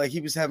other day, like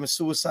he was having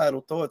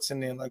suicidal thoughts,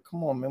 and then like,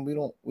 come on, man, we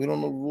don't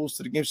know the rules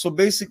to the game. So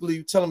basically,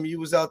 you telling me you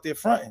was out there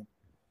fronting?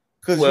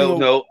 Because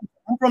no,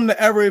 I'm from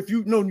the era. If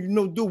you know,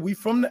 dude, we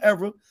from the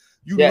era.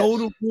 You know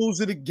the rules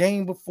of the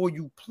game before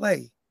you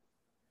play.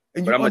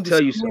 And but I'm gonna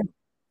tell you something.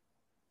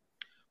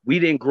 We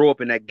didn't grow up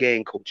in that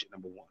gang culture,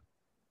 number one,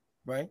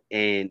 right?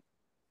 And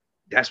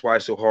that's why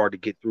it's so hard to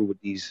get through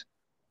with these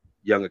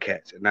younger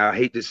cats. And now I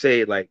hate to say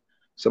it, like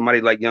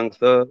somebody like Young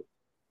Thug,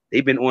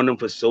 they've been on them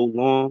for so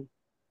long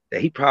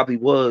that he probably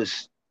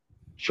was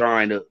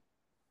trying to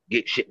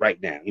get shit right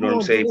now. You know what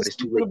I'm saying? But it's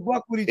too late.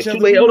 It's too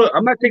late. Hold on.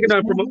 I'm not taking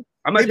nothing from him.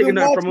 I'm not taking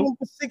nothing from him.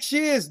 For 6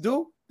 years,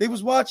 dude. They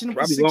was watching him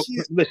probably for 6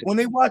 years. Listen, when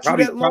they watch you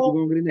that long, probably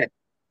longer than that.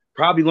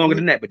 Probably longer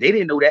than that. But they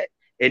didn't know that.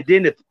 And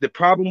then the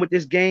problem with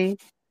this game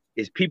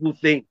is people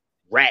think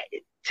rat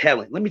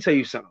telling. Let me tell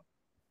you something.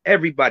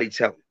 Everybody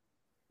telling,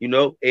 you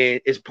know, and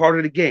it's part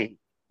of the game,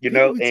 you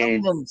know,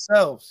 and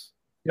themselves.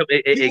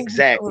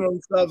 Exactly.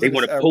 They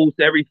want to post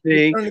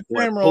everything. You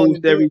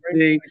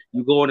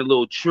go on a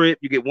little trip.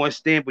 You get one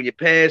stamp on your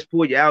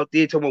passport. You're out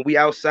there talking about we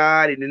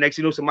outside, and the next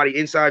you know somebody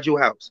inside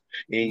your house,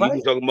 and you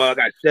talking about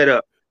I got set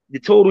up. You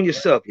told on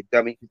yourself, you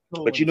dummy.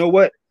 But you know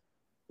what?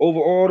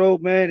 Overall, though,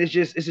 man, it's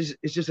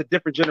just a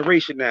different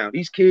generation now.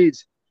 These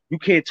kids, you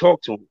can't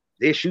talk to them.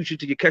 They shoot you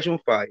till you catch on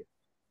fire.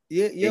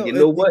 Yeah. And you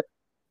know what?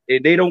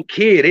 And they don't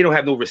care. They don't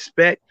have no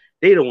respect.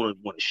 They don't want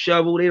to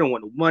shovel. They don't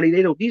want no money.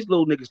 These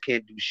little niggas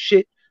can't do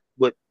shit.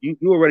 But you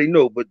already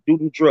know. But do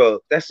them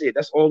drugs. That's it.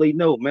 That's all they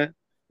know, man.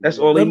 That's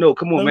all they know.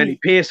 Come on, man. They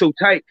paying so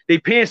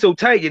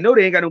tight. You know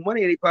they ain't got no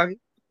money in their pocket.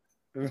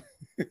 You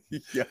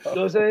know what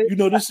I'm saying? You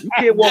know this. You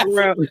can't walk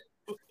around.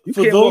 You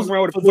can't walk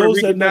around with a Puerto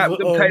Rican knot with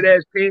them tight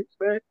ass pants,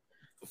 man.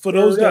 For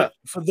those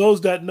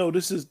that know,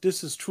 this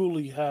is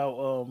truly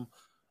how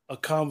a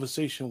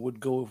conversation would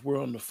go if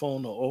we're on the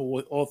phone,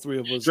 or all three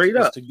of us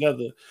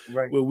together,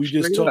 right? Where we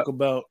just talk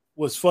about.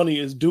 What's funny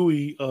is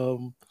Dewey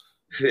Dolo,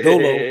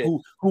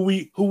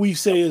 who we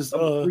say is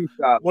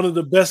one of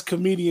the best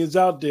comedians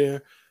out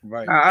there.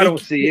 Right. I don't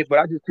see it, but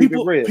I just keep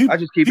it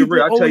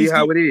real. I'll tell you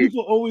how it is.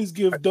 People always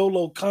give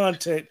Dolo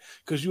content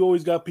because you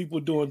always got people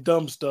doing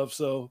dumb stuff.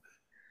 So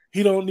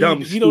he don't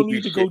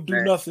need to go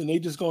do nothing. They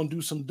just gonna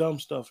do some dumb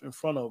stuff in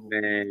front of him.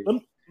 Man.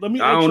 Let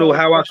me I don't know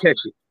how I catch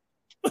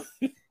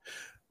it.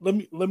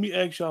 Let me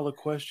ask y'all a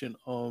question.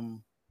 I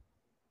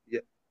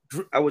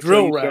would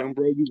drill rap,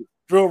 bro.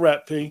 Drill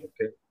rap, P.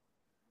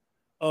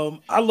 Okay.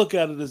 I look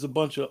at it as a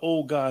bunch of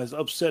old guys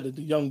upset at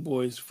the young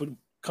boys for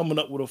coming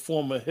up with a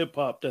form of hip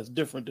hop that's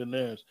different than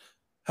theirs.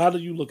 How do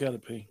you look at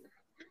it, P?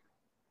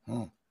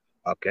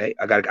 Okay,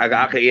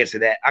 I can answer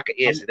that.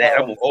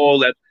 I'm on all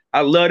that.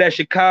 I love that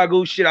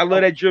Chicago shit. I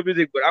love that drill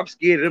music, but I'm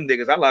scared of them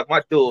niggas. I lock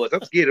my doors.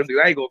 I'm scared of them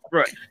niggas. I ain't gonna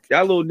front.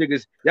 Y'all little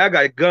niggas, y'all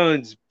got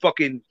guns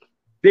fucking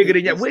bigger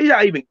than y'all. Where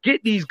y'all even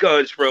get these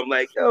guns from?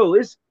 Like, yo,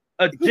 it's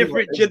a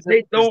different.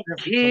 They don't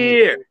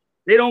care.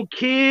 They don't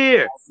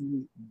care.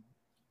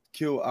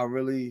 Q,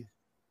 I'm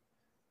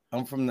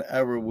from the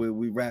era where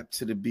we rap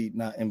to the beat,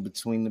 not in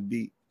between the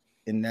beat,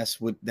 and that's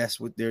what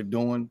they're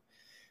doing.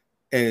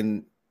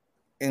 And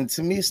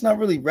to me, it's not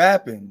really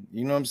rapping.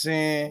 You know what I'm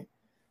saying?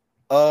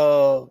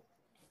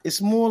 It's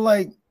more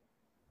like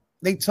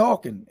they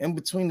talking in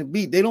between the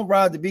beat. They don't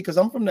ride the beat because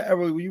I'm from the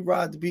era where you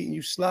ride the beat and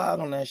you slide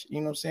on that shit.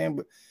 You know what I'm saying?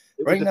 But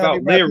right now,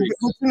 you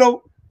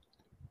know,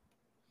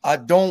 I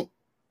don't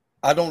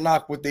I don't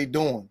knock what they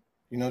doing.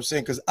 You know what I'm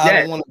saying? Because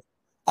I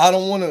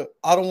don't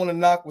want to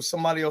knock what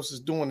somebody else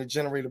is doing to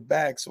generate a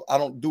bag. So I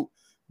don't do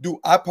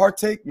I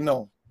partake?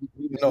 No.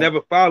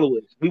 Never follow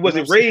it. We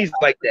wasn't raised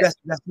like that.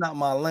 That's not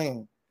my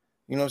lane.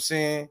 You know what I'm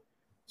saying?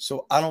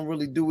 So I don't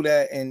really do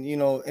that. And you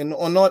know, and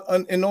on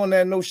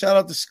that note, shout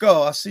out to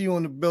Skull. I see you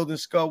in the building,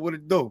 Skull. What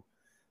it do?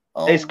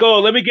 Hey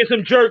Skull, let me get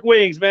some jerk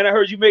wings, man. I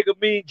heard you make a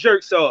mean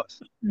jerk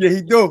sauce. Yeah,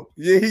 he do.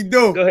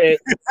 Go ahead.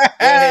 Go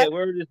ahead.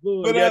 Word is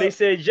blue. But, they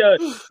said,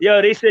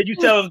 they said you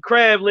selling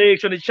crab legs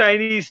from the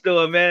Chinese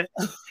store, man.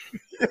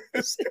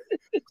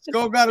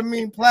 Skull got a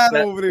mean platter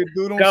over there,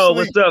 dude. Skull,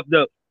 what's up,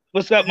 though?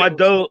 What's up, my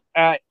dude? All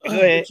right, go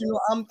ahead. But, you know,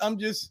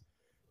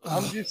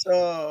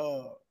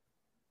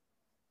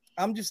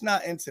 I'm just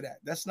not into that.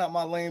 That's not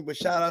my lane. But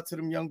shout out to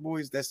them young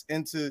boys that's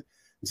into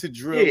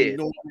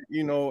drill,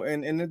 you know,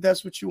 and if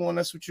that's what you want,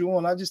 that's what you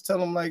want. I just tell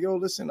them like, yo,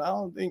 listen, I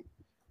don't think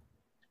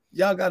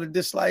y'all gotta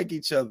dislike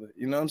each other.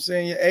 You know what I'm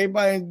saying?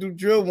 Everybody do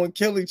drill want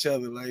to kill each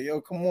other. Like,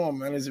 yo, come on,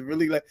 man. Is it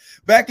really like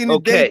back in the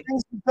day?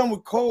 Things come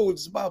with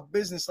codes. It's about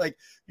business. Like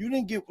you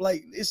didn't get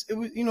like it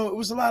was, you know, it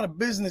was a lot of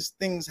business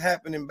things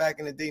happening back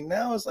in the day.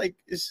 Now it's like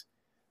it's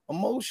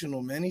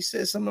emotional, man. He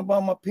said something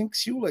about my pink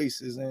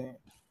shoelaces and.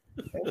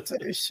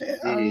 Shit,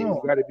 I don't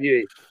know.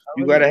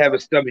 You gotta have a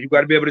stomach. You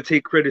gotta be able to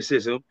take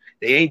criticism.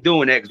 They ain't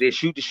doing that because they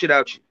shoot the shit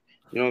out you.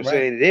 You know what I'm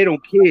saying? They don't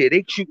care.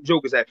 They shoot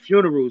jokers at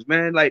funerals,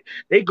 man. Like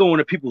they go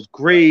into people's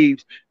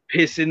graves,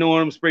 pissing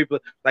on them, spray.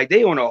 Like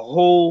they on a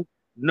whole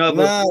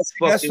nother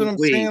fucking that's what I'm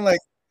saying.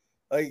 Like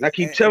I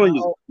keep telling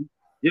you.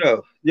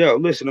 Yo,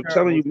 listen, I'm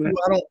telling you, man.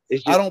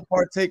 I don't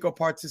partake or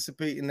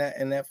participate in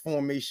that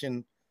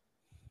formation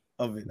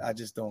of it. I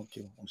just don't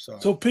care. I'm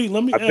sorry. So Pete,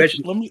 let me ask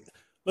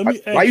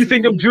why you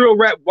think them drill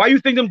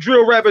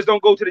rappers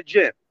don't go to the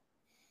gym?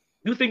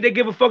 You think they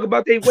give a fuck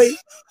about their weight?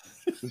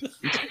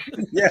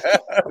 Yeah.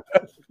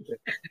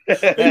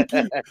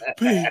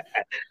 Pete,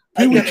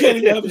 we can't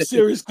even have a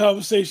serious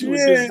conversation with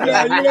this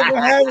guy. You never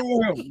had it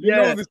with him. You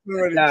know this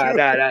already. Nah.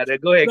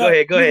 Go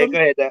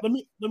ahead.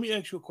 Let me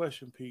ask you a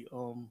question, Pete.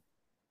 The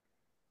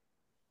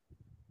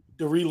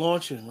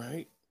relaunching,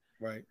 right?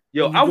 Right.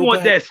 Yo, I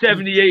want that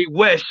 78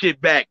 West shit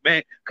back,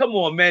 man. Come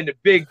on, man. The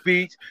big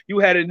beats. You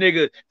had a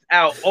nigga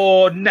out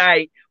all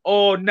night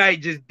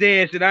just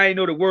dancing. I ain't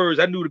know the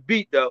words. I knew the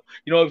beat though.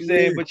 You know what I'm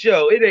saying? But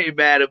yo, it ain't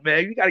matter,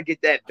 man. You gotta get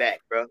that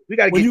back, bro. We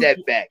gotta get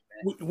that back,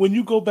 man. When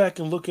you go back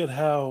and look at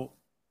how,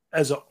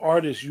 as an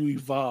artist, you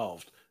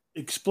evolved,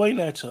 explain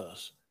that to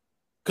us.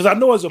 Because I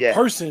know as a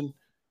person,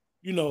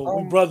 you know,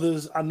 we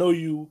brothers. I know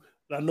you.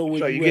 I know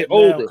where you get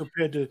older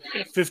compared to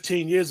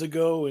 15 years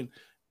ago, and.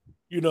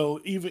 You know,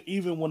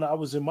 even when I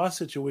was in my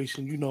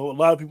situation, you know, a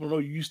lot of people know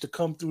you used to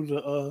come through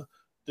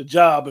the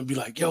job and be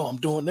like, yo, I'm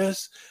doing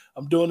this.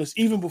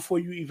 Even before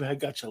you even had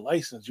got your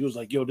license, you was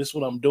like, yo, this is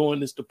what I'm doing.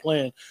 This is the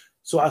plan.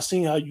 So I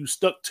seen how you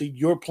stuck to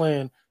your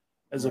plan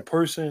as a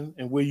person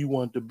and where you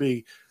want to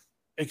be.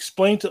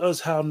 Explain to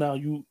us how now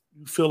you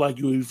feel like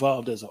you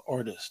evolved as an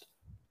artist.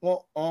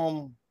 Well,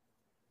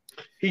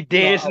 he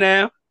danced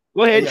now.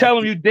 Go ahead, tell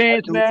him you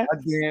dance, man. I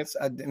dance.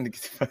 I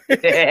didn't. You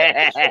know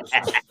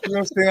what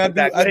I'm saying? I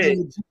do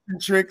Egyptian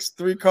tricks,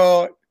 3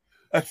 card.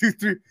 I do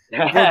 3.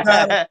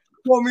 Borgata.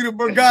 Call me the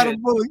Borgata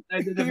bully.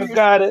 The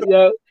Borgata,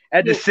 yo.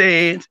 At the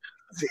sands.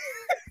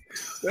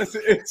 That's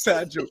an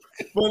inside joke.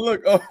 But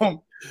look,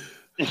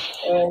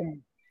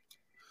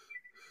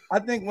 I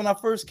think when I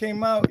first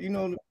came out, you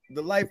know,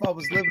 the life I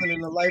was living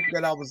and the life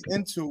that I was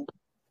into,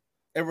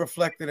 it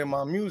reflected in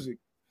my music.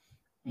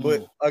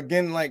 But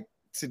again, like.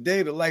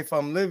 Today, the life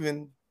I'm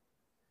living,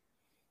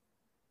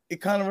 it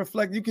kind of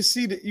reflects. You can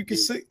see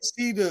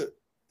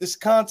this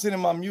content in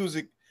my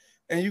music,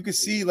 and you can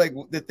see like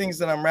the things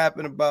that I'm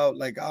rapping about.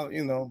 Like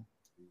I'm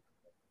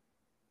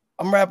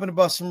rapping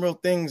about some real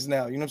things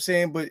now. You know what I'm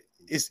saying? But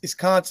it's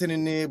content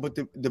in there, but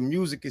the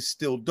music is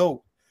still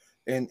dope,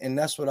 and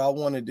that's what I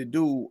wanted to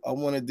do. I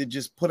wanted to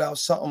just put out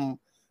something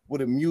where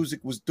the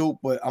music was dope,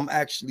 but I'm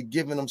actually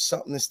giving them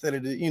something instead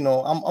of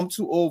I'm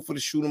too old for the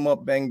shoot 'em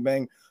up, bang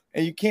bang.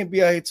 And you can't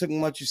be out here talking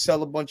about you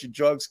sell a bunch of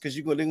drugs because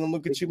they're gonna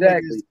look at you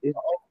because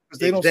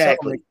they don't sell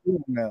them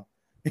now.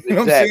 You know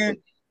what I'm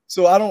saying?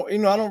 So I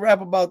don't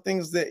rap about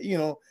things that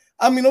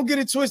don't get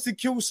it twisted,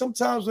 Q.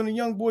 Sometimes when a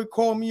young boy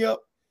call me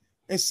up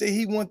and say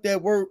he want that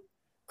work,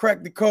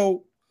 crack the code.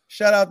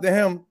 Shout out to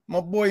him,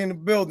 my boy in the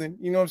building.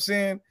 You know what I'm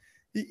saying?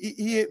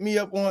 He hit me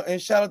up on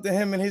and shout out to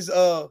him and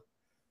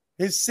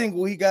his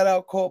single he got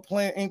out called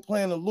Ain't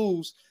Playing to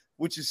Lose,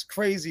 which is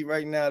crazy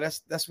right now.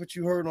 That's what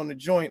you heard on the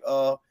joint.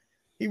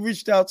 He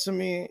reached out to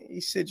me. He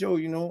said,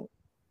 yo,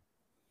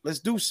 let's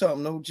do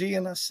something, OG.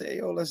 And I said,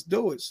 yo, let's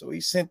do it. So he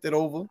sent it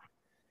over.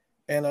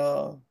 And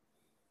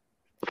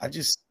I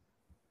just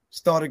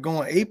started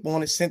going ape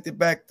on it, sent it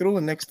back through.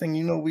 And next thing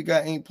you know, we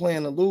got Ain't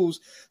Playing to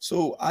Lose.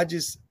 So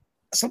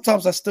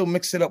sometimes I still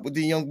mix it up with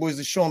the young boys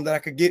to show them that I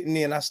could get in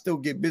there and I still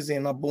get busy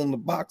and I boom the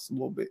box a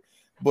little bit.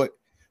 But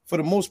for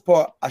the most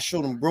part, I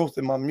showed them growth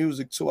in my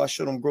music too. I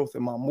showed them growth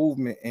in my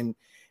movement.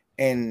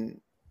 And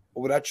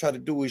what I try to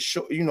do is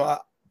show,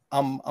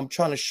 I'm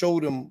trying to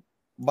show them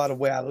by the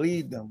way I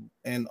lead them.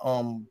 And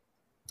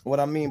What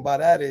I mean by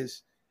that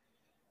is,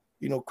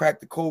 you know, Crack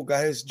the Code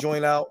got his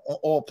joint out on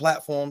all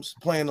platforms,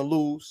 Playing to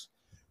Lose.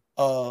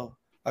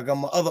 I got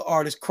my other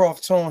artist,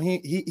 Croft Tone.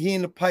 He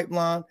in the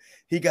pipeline.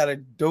 He got a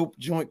dope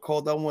joint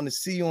called I Want to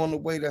See You on the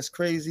way. That's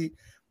crazy.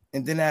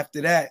 And then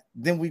after that,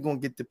 then we gonna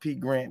get the P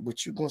Grant.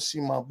 But you're gonna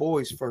see my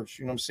boys first.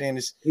 You know what I'm saying?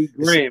 It's P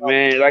Grant,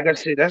 man. Like I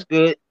said, that's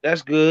good.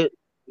 That's good.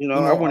 You know,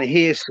 I want to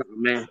hear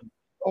something, man.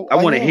 I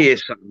want to hear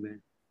something,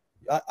 man.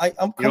 I'm you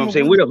know what I'm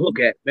saying? Where the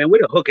hook at, man?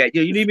 Where the hook at?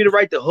 Yo, you need me to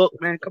write the hook,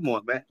 man? Come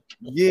on, man.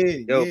 Yeah.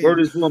 Yo,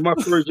 Word is one. My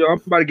first, yo,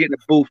 I'm about to get in the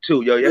booth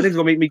too, yo. Y'all niggas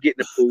gonna make me get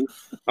in the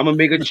booth. I'm gonna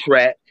make a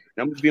track.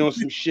 And I'm gonna be on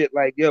some shit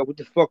like, yo, what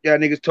the fuck y'all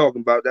niggas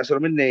talking about? That's what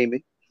I'm gonna name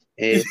it.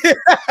 And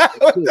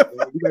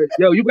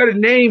you gotta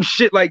name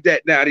shit like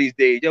that now these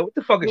days. Yo, what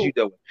the fuck is you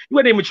doing? You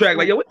gotta name a track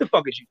like, yo, what the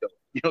fuck is you doing?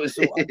 You know what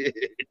I'm saying?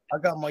 I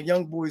got my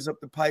young boys up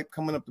the pipe,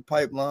 coming up the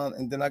pipeline,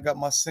 and then I got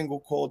my single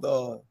called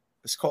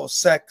it's called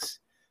Sex.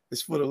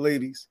 It's for the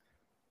ladies.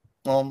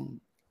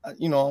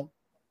 You know,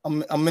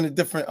 I'm in a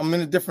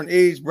different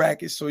age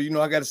bracket, so you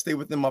know I gotta stay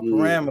within my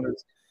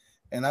parameters.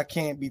 And I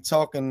can't be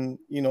talking,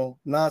 you know,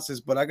 nonsense,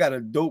 but I got a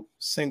dope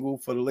single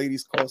for the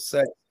ladies called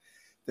Sex.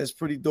 That's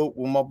pretty dope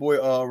with my boy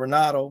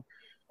Renato.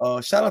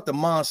 Shout out to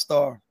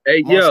Monstar.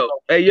 Hey, yo,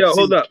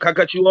 hold up. Can I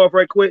cut you off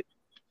right quick?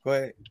 Go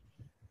ahead.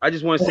 I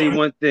just want to say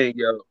one thing,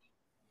 yo.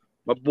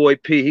 My boy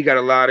P, he got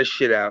a lot of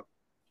shit out,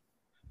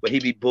 but he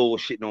be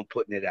bullshitting on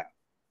putting it out.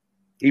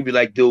 He be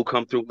like, dude,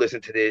 come through,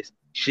 listen to this.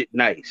 Shit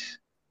nice.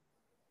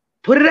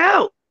 Put it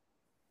out.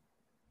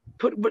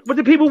 What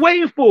the people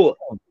waiting for?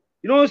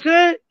 You know what I'm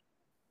saying?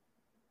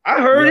 I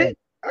heard it.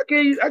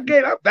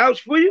 I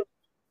vouched for you.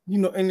 You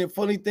know, and the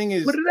funny thing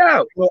is, put it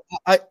out. Well,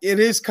 it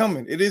is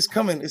coming. It is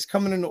coming. It's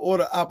coming in the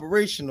order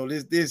operational.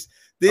 There's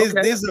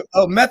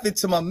a method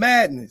to my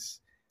madness.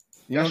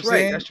 You know what I'm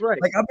saying? That's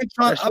right. Like I've been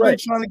trying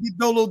to get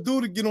Dolo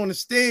Du to get on the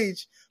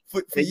stage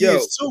for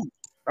years too.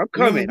 I'm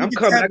coming. I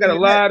got a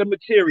lot of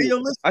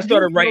material. I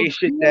started writing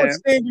shit down. You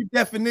standard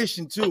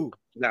definition too.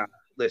 Nah.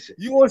 Listen,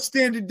 you want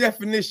standard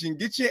definition?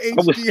 Get your HD.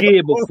 I was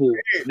scared before,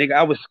 nigga.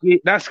 I was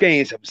scared, not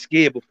scared. I was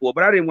scared before,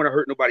 but I didn't want to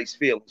hurt nobody's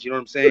feelings. You know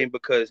what I'm saying?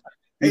 Because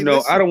listen,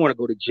 I don't want to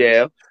go to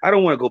jail. I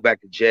don't want to go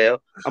back to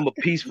jail. I'm a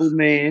peaceful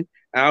man.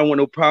 I don't want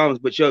no problems.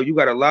 But yo, you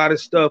got a lot of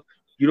stuff.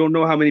 You don't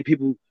know how many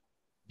people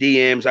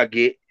DMs I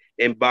get,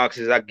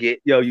 inboxes I get.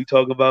 Yo, you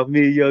talk about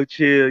me? Yo,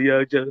 chill.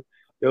 Yo,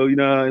 you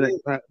know,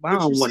 I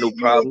don't want no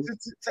problems.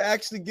 To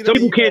actually get some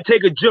people can't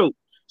take a joke.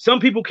 Some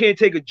people can't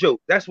take a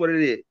joke. That's what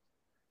it is.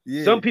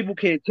 Yeah. Some people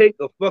can't take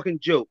a fucking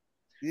joke.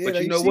 Yeah,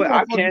 but you know what?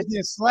 I can't.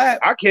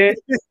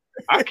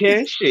 I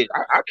can't. Shit.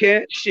 I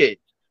can't. Shit.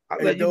 I'll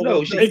let you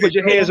know. Shit, put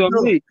your hands on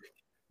me.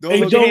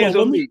 Hey,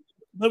 Dolo,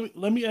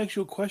 let me ask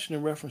you a question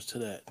in reference to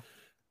that.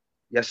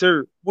 Yes,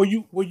 sir. Were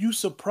you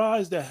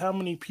surprised at how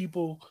many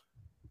people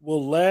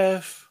will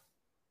laugh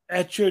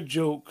at your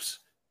jokes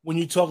when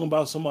you're talking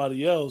about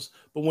somebody else,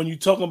 but when you're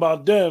talking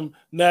about them,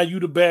 now you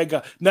the bad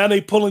guy. Now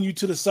they pulling you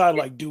to the side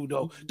like, dude,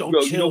 don't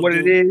chill. You know what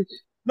dude. it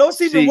is? No,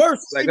 it's even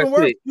worse. It's even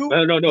worse. No.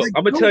 Like,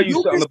 I'm gonna tell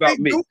you something about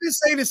me. You can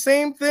say the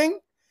same thing,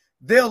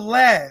 they'll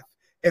laugh.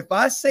 If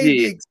I say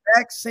the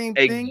exact same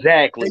thing,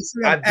 exactly.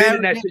 I've been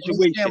in that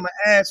situation. I'm an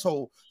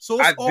asshole. So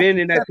I've been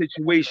in that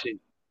situation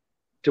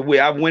to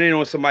where I went in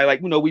on somebody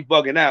like, you know, we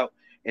bugging out,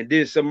 and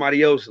then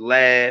somebody else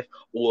laugh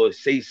or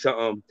say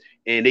something,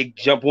 and they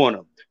jump on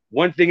them.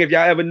 One thing, if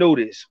y'all ever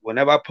notice,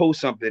 whenever I post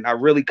something, I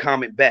really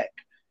comment back.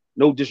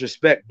 No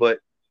disrespect, but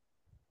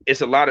it's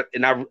a lot of,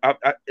 and I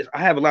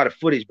have a lot of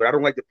footage, but I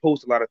don't like to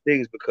post a lot of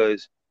things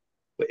because,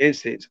 for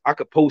instance, I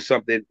could post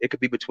something, it could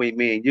be between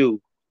me and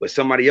you, but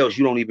somebody else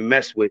you don't even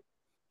mess with,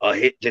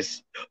 hit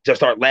just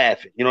start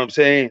laughing. You know what I'm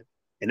saying?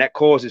 And that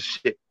causes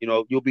shit. You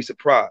know, you'll be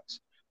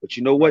surprised. But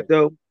you know what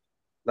though?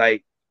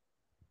 Like,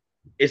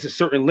 it's a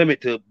certain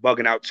limit to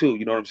bugging out too.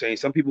 You know what I'm saying?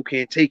 Some people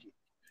can't take it.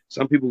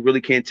 Some people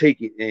really can't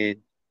take it, and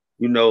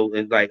you know,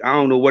 and like I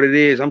don't know what it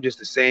is. I'm just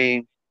the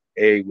same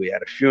everywhere,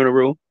 at a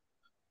funeral,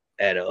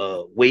 at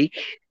a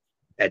wake,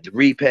 at the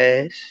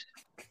repast.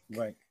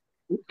 Right.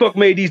 Who the fuck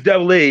made these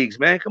devil eggs,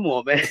 man? Come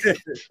on, man.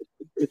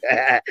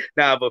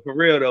 Nah, but for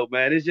real though,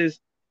 man, it's just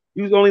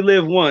you only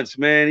live once,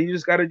 man. And you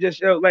just gotta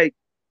just like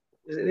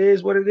it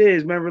is what it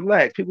is, man.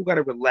 Relax. People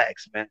gotta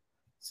relax, man.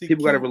 See,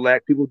 people gotta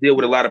relax. People deal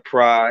with a lot of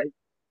pride.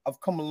 I've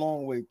come a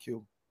long way,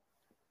 Q.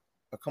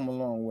 I've come a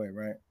long way,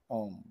 right?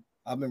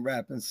 I've been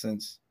rapping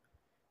since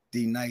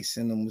D Nice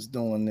and them was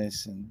doing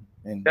this,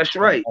 and that's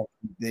right.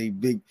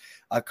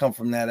 I come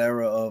from that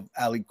era of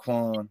Ali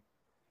Quan,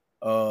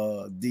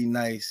 D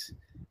Nice,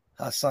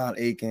 Hassan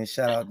Aiken.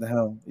 Shout out to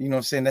him. You know what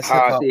I'm saying? That's hip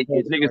hop.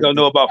 Niggas don't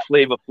know about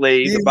Flavor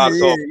Flav, about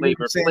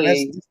Flavor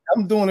Flav.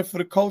 I'm doing it for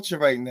the culture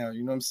right now.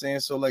 You know what I'm saying?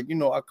 So like, you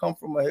know, I come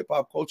from a hip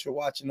hop culture,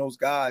 watching those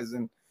guys,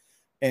 and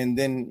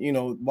then you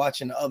know,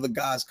 watching the other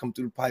guys come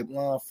through the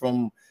pipeline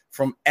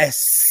from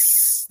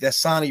S. That's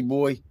Sonny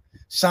Boy,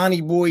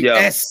 yeah.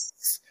 S.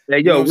 Hey,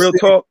 yo, real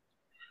talk.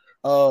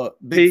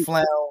 Big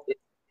Flow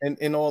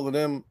and all of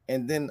them.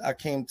 And then I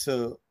came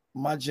to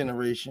my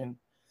generation,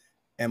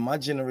 and my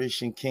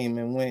generation came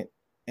and went.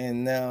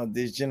 And now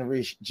there's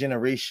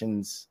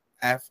generations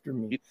after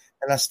me,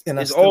 and I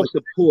it's all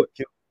support.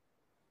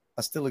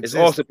 I still exist.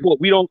 It's all support.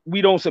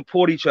 We don't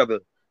support each other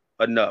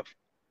enough.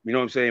 You know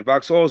what I'm saying?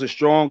 Vauxhall is a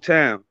strong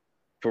town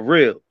for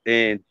real,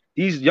 and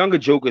these younger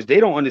jokers,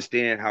 they don't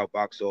understand how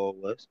Vauxhall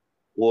was,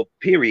 or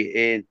period.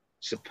 And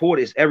support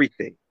is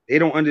everything. They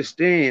don't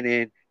understand,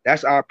 and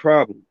that's our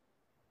problem.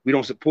 We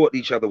don't support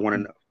each other one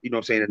enough. You know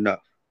what I'm saying?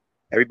 Enough.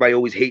 Everybody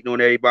always hating on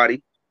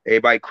everybody.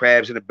 Everybody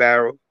crabs in a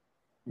barrel.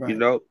 Right. You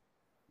know,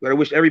 but I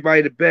wish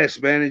everybody the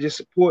best, man, and just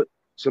support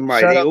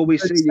somebody. Shout they out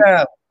always to say, Big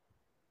Sal.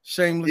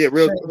 Shameless, yeah,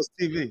 real Shameless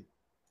TV.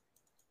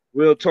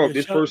 Real talk. Yeah,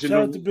 This shout person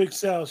out to Big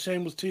Sal,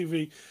 Shameless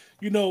TV.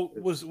 You know,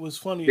 was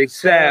funny. Big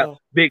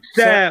Sal, Big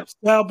Sal.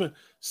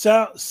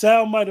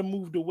 Sal might have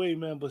moved away,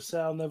 man, but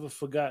Sal never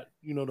forgot.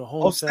 You know, the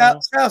home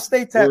Sal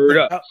stay tapped Word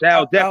in. up.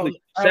 Sal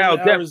definitely. Sal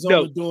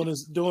Arizona definitely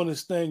doing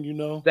his thing. You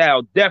know,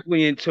 Sal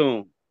definitely in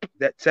tune.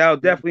 That Sal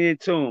definitely in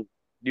tune.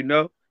 You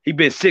know, he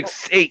been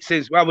 6'8"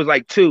 since I was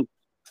like 2.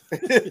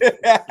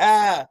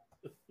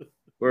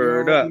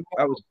 Word up.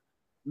 I was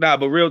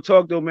but real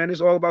talk though, man.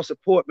 It's all about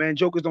support, man.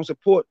 Jokers don't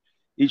support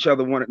each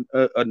other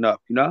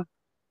enough, you know.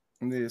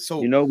 Yeah,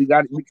 so you know we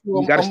got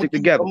to stick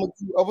together.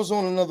 I was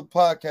on another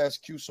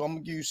podcast, Q, so I'm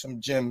gonna give you some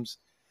gems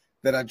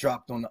that I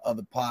dropped on the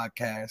other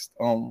podcast.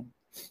 I'm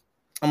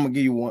gonna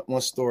give you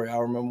one story. I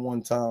remember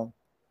one time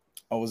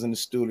I was in the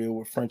studio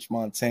with French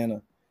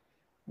Montana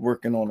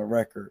working on a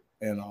record,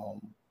 and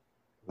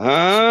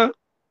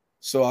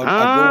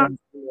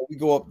we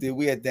go up there.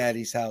 We at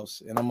Daddy's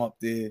house, and I'm up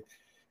there.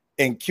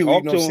 And Q, you know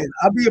what I'm saying?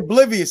 I'll be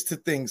oblivious to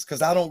things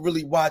because I don't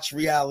really watch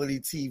reality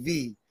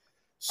TV.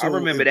 So I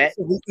remember that.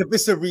 If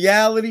it's a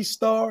reality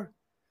star,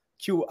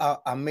 Q,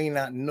 I may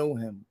not know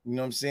him. You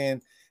know what I'm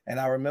saying? And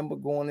I remember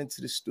going into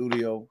the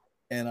studio,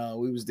 and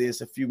we was there. It's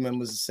a few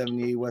members of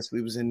 78 West.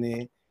 We was in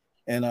there,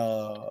 and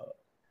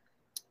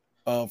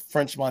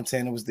French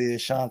Montana was there.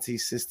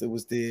 Shanti's sister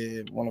was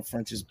there. One of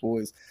French's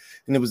boys,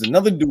 and there was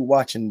another dude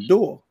watching the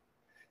door.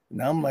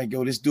 And I'm like,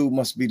 yo, this dude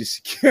must be the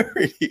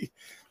security.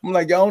 I'm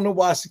like, I don't know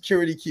why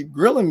security keep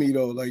grilling me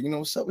though. Like, you know,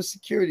 what's up with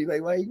security?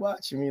 Like, why you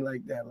watching me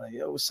like that? Like,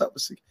 yo, what's up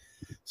with security?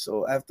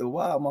 So after a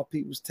while, my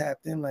people's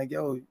tapped in like,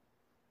 yo,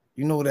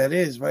 you know who that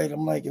is, right?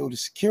 I'm like, yo, the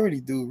security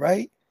dude,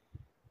 right?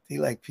 They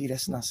like, P,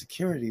 that's not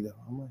security though.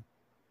 I'm like,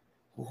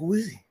 well, who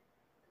is he?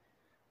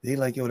 They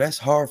like, yo, that's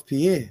Harv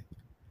Pierre.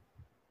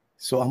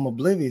 So I'm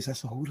oblivious. I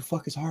said, who the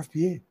fuck is Harv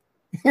Pierre?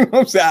 You know what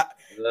I'm saying?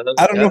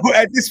 I don't know.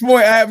 At this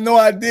point, I have no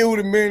idea who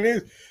the man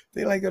is.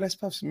 They like, yo, that's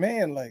Puff's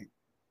man. Like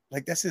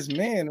that's his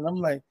man. And I'm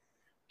like,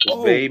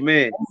 oh,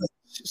 amen.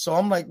 So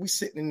I'm like, we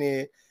sitting in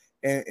there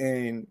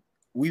and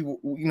we, you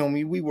know,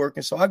 we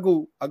working. So I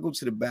go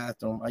to the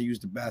bathroom. I use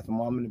the bathroom.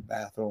 I'm in the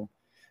bathroom.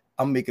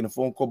 I'm making a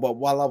phone call. But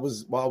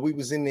while we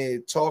was in there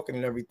talking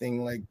and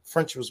everything, like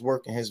French was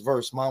working his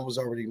verse. Mine was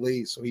already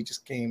late. So he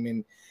just came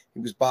in.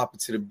 He was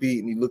bopping to the beat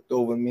and he looked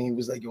over at me. He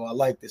was like, yo, I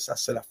like this. I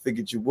said, I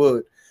figured you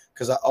would.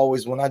 Because I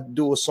always, when I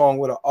do a song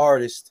with an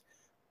artist,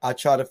 I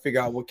try to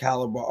figure out what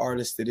caliber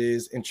artist it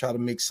is and try to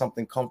make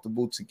something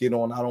comfortable to get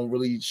on. I don't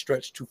really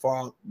stretch too far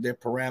out their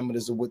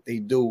parameters of what they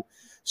do.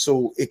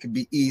 So it could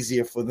be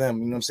easier for them.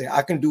 You know what I'm saying?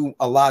 I can do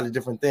a lot of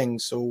different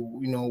things. So,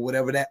 you know,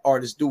 whatever that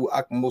artist do,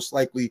 I can most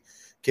likely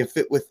can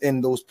fit within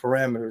those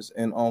parameters.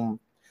 And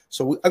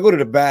so I go to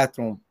the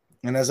bathroom.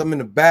 And as I'm in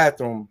the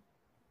bathroom,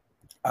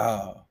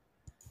 I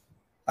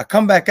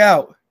come back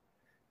out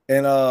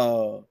and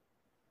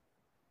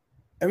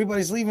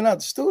everybody's leaving out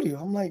the studio.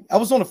 I'm like, I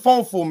was on the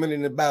phone for a minute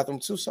in the bathroom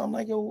too. So I'm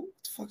like, yo, what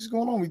the fuck is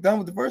going on? We done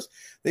with the verse?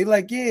 They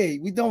like, yeah,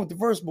 we done with the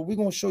verse, but we're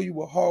going to show you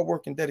what hard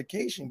work and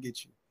dedication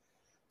gets you.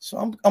 So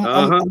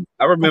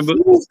I remember.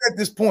 Confused at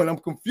this point. I'm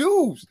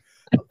confused.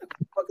 What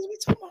the fuck is we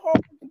talking about hard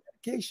work and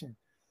dedication?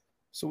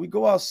 So we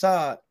go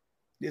outside.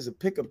 There's a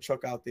pickup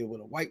truck out there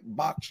with a white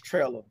box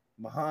trailer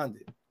behind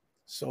it.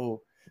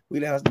 So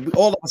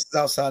all of us is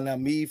outside now.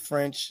 Me,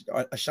 French,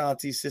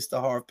 Ashanti's sister,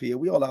 Harv Pierre.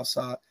 We all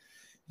outside.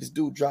 This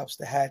dude drops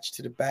the hatch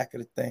to the back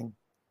of the thing.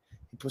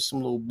 He puts some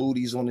little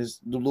booties on the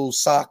little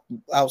sock,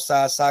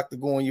 outside sock to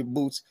go on your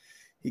boots.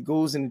 He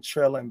goes in the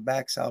trailer and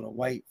backs out a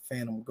white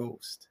Phantom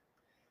Ghost.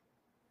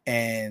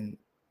 And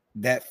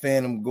that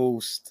Phantom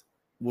Ghost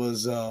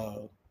was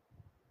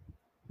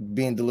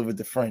being delivered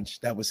to French.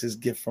 That was his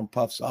gift from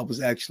Puff. So I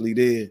was actually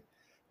there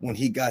when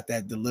he got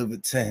that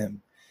delivered to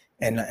him.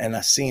 And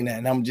I seen that.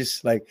 And I'm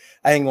just like,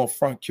 I ain't gonna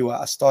front you.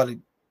 I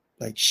started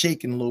like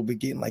shaking a little bit,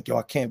 getting like, yo,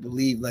 I can't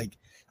believe like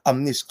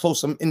I'm this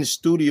close. I'm in the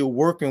studio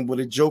working with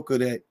a joker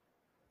that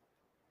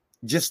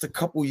just a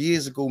couple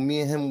years ago, me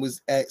and him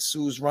was at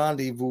Sue's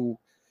Rendezvous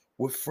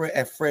with Fred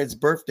at Fred's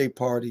birthday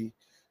party,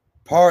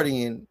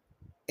 partying.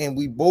 And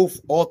we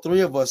both, all three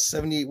of us,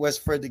 78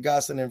 West, Fred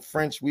DeGosson and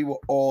French, we were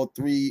all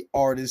three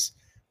artists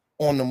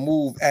on the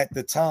move at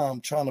the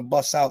time, trying to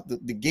bust out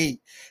the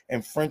gate.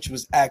 And French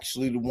was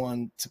actually the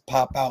one to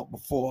pop out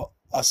before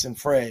us and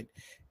Fred.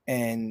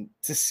 And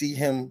to see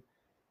him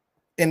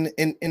in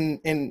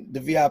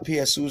the VIP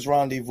at Sue's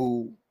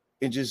Rendezvous,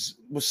 it just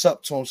was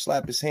up to him,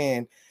 slap his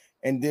hand.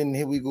 And then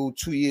here we go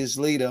 2 years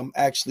later, I'm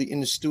actually in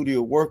the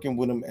studio working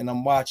with him, and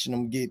I'm watching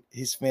him get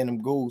his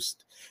Phantom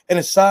Ghost. And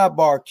a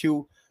sidebar,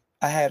 Q,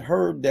 I had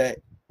heard that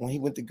when he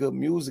went to Good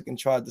Music and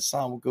tried to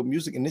sign with Good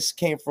Music, and this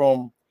came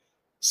from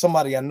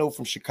somebody I know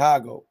from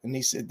Chicago, and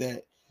they said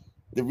that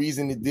the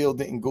reason the deal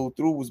didn't go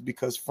through was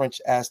because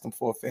French asked him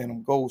for a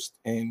Phantom Ghost,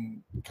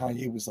 and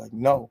Kanye was like,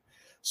 no.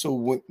 So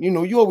when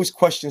you always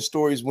question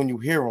stories when you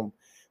hear them,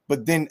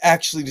 but then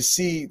actually to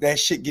see that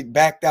shit get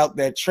backed out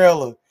that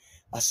trailer,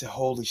 I said,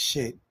 holy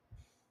shit,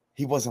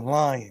 he wasn't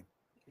lying.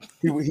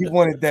 He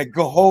wanted that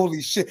go.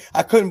 Holy shit.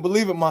 I couldn't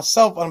believe it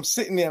myself. I'm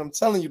sitting there, I'm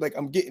telling you, like,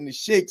 I'm getting the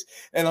shakes,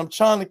 and I'm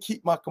trying to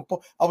keep my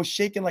composure. I was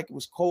shaking like it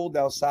was cold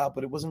outside,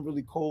 but it wasn't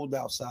really cold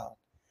outside.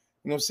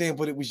 You know what I'm saying?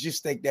 But it was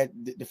just like that,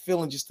 the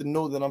feeling just to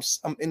know that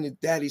I'm in the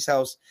daddy's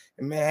house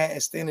in Manhattan,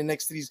 standing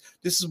next to these.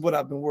 This is what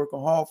I've been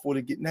working hard for,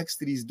 to get next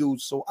to these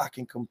dudes so I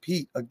can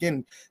compete.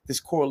 Again, this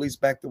correlates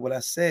back to what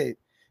I said.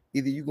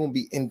 Either you're going to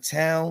be in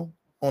town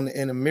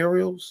in the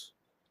Muriels,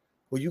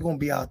 or you're going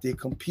to be out there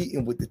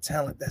competing with the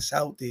talent that's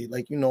out there.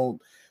 Like,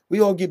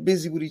 we all get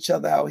busy with each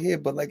other out here,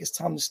 but like, it's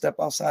time to step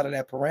outside of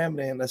that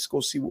parameter and let's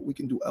go see what we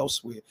can do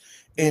elsewhere.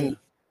 And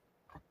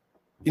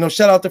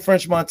shout out to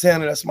French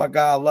Montana. That's my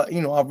guy.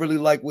 I really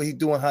like what he's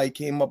doing, how he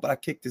came up, but I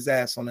kicked his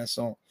ass on that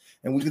song.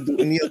 And we can do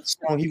any other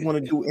song he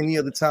want to do any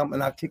other time,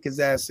 and I'll kick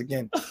his ass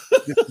again.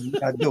 This is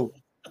what I do.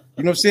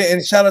 You know what I'm saying?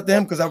 And shout out to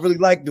him because I really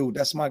like dude.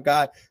 That's my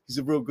guy. He's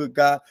a real good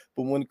guy.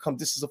 But when it comes,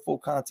 this is a full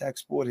contact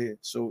sport here.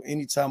 So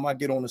anytime I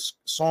get on a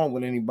song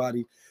with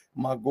anybody,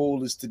 my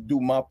goal is to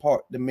do my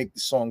part to make the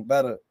song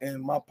better.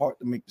 And my part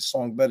to make the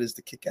song better is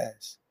to kick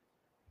ass.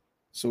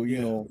 So,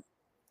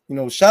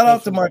 shout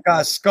out to my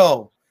guy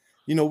Skull.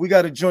 We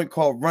got a joint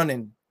called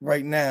Running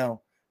right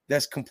now.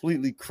 That's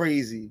completely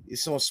crazy.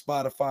 It's on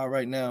Spotify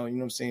right now. You know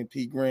what I'm saying?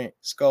 P. Grant,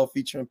 Skull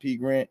featuring P.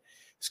 Grant.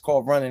 It's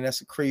called Running.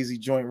 That's a crazy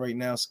joint right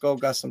now. Skull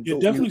got some. Yeah,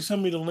 definitely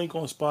send me the link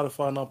on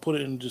Spotify, and I'll put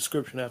it in the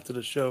description after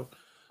the show,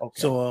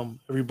 so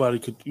everybody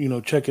could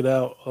check it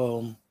out.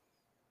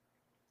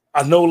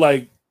 I know,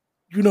 like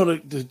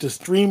the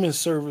streaming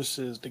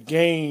services, the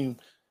game.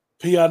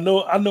 P, I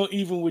know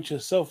even with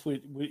yourself,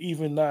 with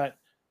even not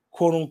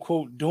quote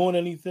unquote doing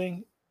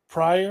anything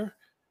prior,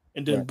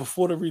 and then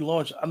before the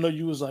relaunch, I know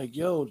you was like,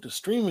 yo, the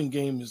streaming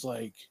game is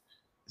like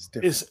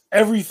it's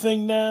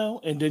everything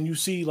now, and then you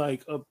see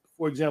like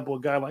for example, a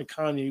guy like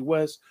Kanye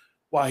West,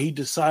 why he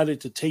decided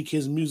to take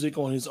his music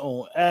on his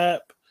own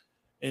app.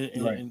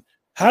 And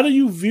how do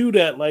you view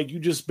that? Like, you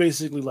just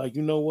basically like,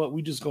 you know what,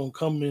 we just going to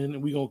come in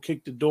and we going to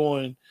kick the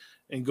door in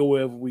and go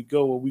wherever we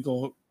go, or we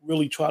going to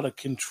really try to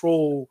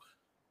control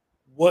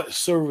what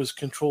service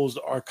controls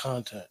our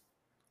content?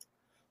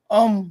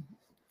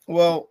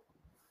 Well,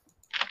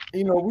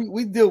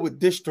 we deal with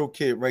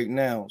DistroKid right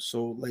now.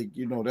 So like,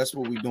 that's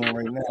what we're doing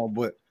right now.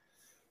 But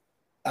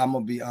I'm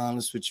gonna be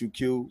honest with you,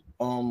 Q.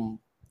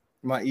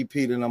 My EP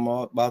that I'm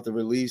about to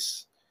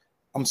release,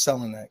 I'm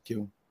selling that,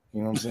 Q.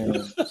 You know what I'm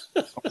saying?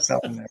 I'm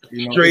selling that.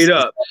 Straight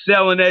up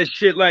selling that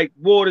shit like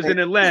waters in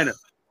Atlanta.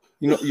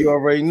 You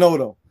already know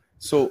though.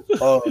 So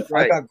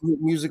I got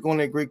good music on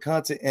there, great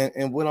content,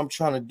 and what I'm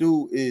trying to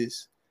do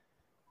is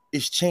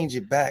change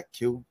it back,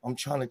 Q. I'm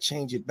trying to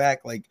change it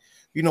back. Like,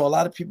 a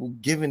lot of people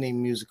giving their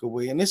music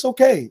away, and it's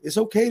okay. It's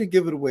okay to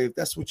give it away if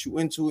that's what you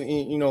into,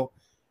 and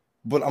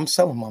but I'm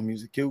selling my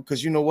music,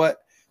 because you know what?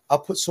 I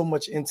put so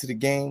much into the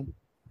game,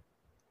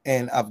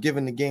 and I've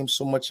given the game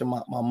so much of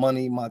my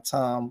money, my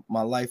time,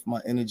 my life, my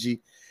energy,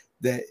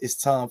 that it's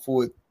time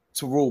for it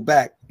to roll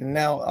back. And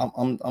now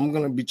I'm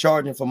gonna be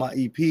charging for my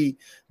EP.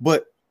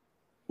 But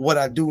what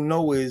I do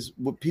know is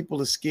what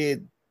people are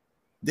scared.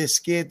 They're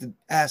scared to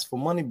ask for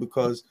money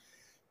because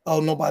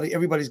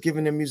everybody's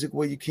giving their music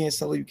away. You can't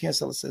sell it. You can't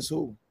sell it. Says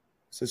who?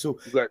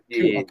 I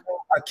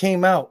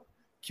came out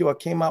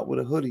with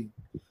a hoodie.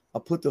 I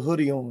put the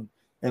hoodie on,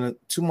 and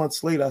 2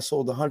 months later, I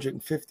sold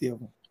 150 of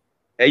them.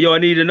 Hey, yo, I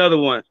need another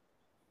one.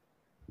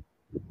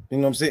 You know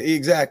what I'm saying?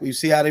 Exactly. You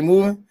see how they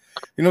moving?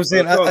 You know what I'm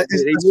saying? I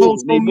sold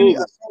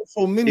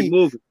so many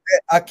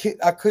that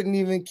I couldn't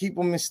even keep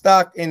them in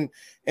stock, and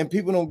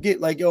people don't get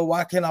like, yo,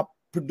 why can't I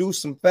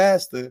produce them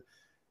faster?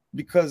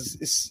 Because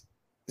it's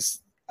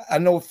I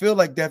know it feel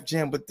like Def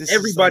Jam, but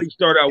everybody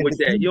start out with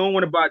that. You don't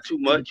want to buy too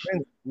much.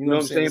 You know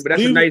what I'm saying? But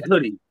that's a nice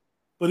hoodie.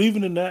 But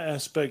even in that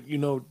aspect,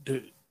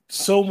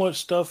 so much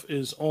stuff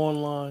is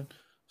online,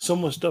 so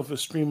much stuff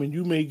is streaming.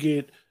 You may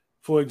get,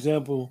 for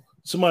example,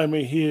 somebody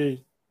may hear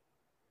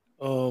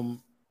one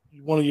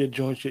of your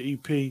joints, your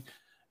EP,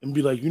 and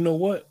be like, you know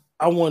what?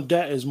 I want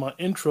that as my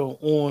intro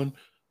on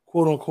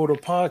quote unquote a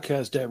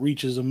podcast that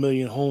reaches 1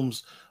 million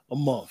homes a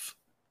month.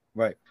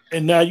 Right.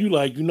 And now you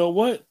like, you know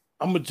what?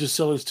 I'm gonna just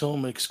sell this to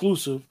them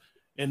exclusive.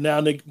 And now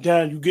you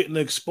getting the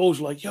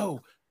exposure, like,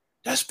 yo,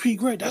 that's P.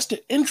 Grant. That's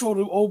the intro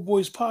to Old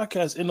Boys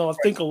Podcast. And I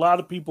think a lot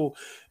of people,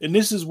 and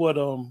this is what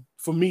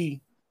for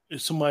me,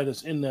 is somebody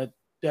that's in that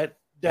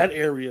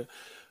area,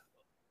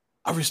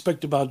 I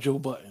respect about Joe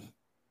Budden,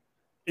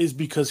 is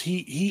because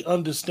he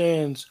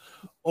understands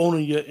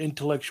owning your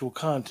intellectual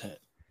content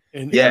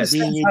and being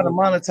able to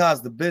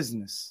monetize the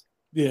business.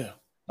 Yeah.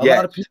 A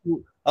lot of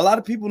people A lot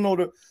of people know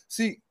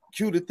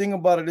Q, the thing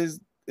about it is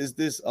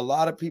this: a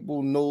lot of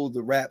people know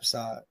the rap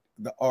side,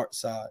 the art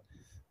side,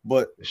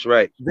 but that's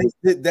right.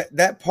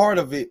 That part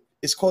of it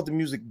is called the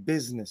music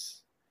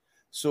business.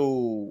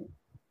 So,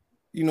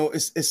 you know,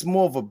 it's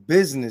more of a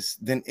business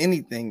than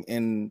anything.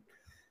 And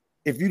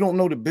if you don't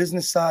know the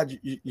business side,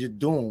 you're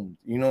doomed.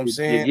 You know what I'm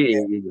saying?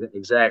 Yeah,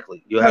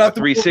 exactly. You'll have a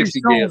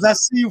 360 deal. I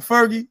see you,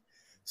 Fergie.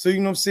 So you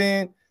know what I'm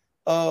saying?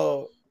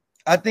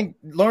 I think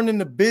learning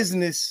the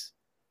business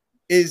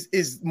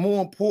is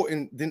more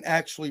important than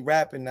actually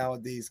rapping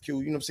nowadays,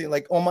 Q. You know what I'm saying?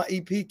 Like on my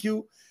EP,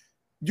 Q,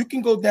 you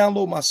can go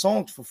download my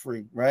songs for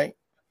free, right?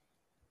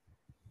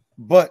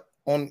 But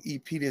on the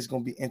EP, there's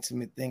going to be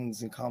intimate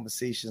things and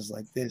conversations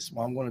like this,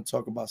 where I'm going to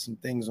talk about some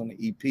things on the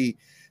EP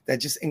that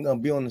just ain't going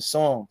to be on the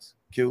songs,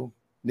 Q.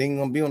 They ain't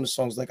going to be on the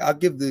songs. Like, I'll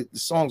give the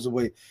songs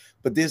away,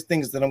 but there's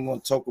things that I'm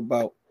going to talk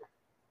about,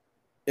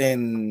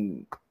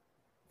 and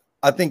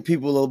I think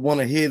people will want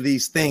to hear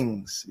these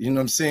things, you know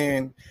what I'm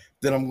saying,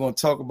 that I'm going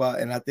to talk about,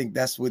 and I think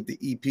that's what the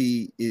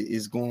EP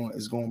is going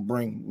to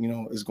bring. You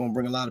know, it's going to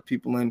bring a lot of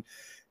people in.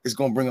 It's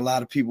going to bring a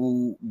lot of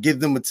people, give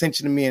them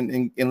attention to me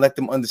and let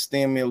them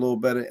understand me a little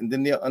better. And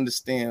then they'll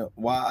understand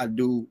why I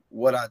do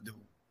what I do.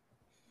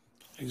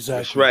 Exactly.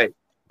 That's right.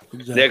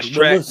 Exactly. Next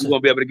track, you're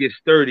going to be able to get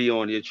sturdy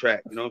on your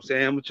track. You know what I'm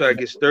saying? I'm going to try to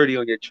get sturdy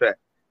on your track.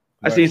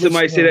 I seen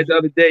somebody say that the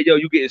other day, yo,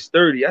 you getting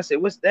sturdy. I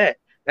said, what's that?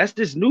 That's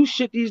this new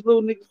shit these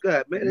little niggas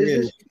got, man.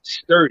 It's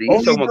sturdy.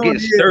 He's talking about getting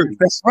sturdy.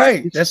 That's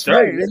right. That's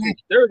sturdy. Right.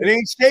 It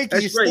ain't shaky.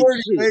 That's it's right.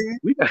 sturdy,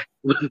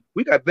 baby.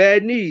 We got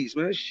bad knees,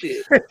 man.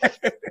 Shit.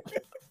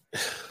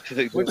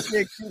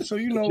 So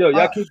you know, yo,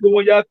 y'all keep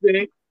doing y'all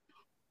thing.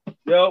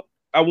 Yo,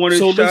 I want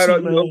to shout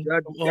out.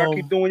 Y'all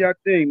keep doing y'all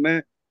thing,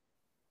 man.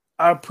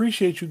 I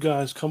appreciate you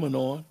guys coming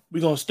on.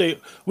 We're gonna stay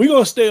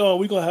on.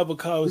 We're gonna have a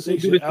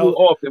conversation. We're gonna do this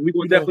more often. We're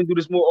gonna definitely do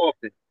this more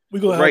often. We're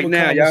gonna have right a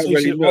now,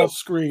 conversation y'all off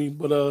screen,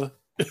 but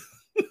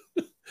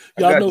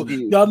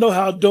y'all know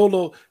how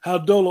Dolo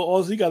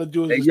all he got to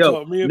do is just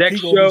talk. Me and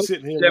next P show,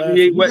 sitting here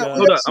 78 West.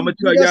 Hold up, I'm gonna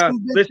tell y'all.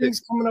 Listen,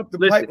 coming up the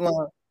listen.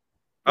 pipeline.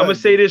 I'm gonna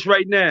say this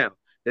right now.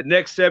 The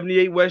next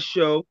 78 West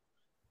show,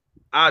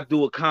 I'll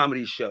do a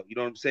comedy show. You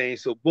know what I'm saying?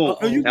 So boom.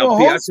 Now,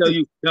 P, I tell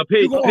you,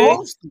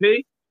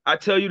 P, I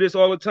tell you this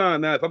all the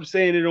time. Now, if I'm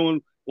saying it on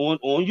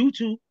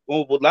YouTube,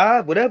 on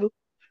live, whatever,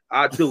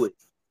 I do it.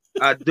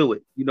 I do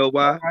it. You know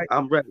why? Right.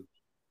 I'm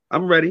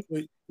ready.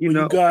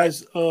 You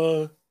guys,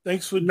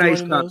 thanks for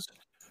joining us.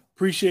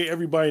 Appreciate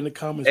everybody in the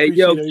comments. Hey,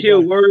 yo,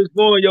 Q, word is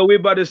born. Yo, we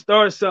about to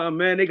start something,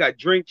 man. They got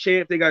drink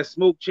champs, they got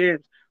smoke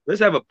champs.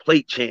 Let's have a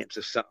plate champs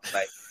or something.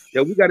 Like,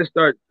 yo, we got to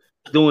start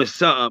doing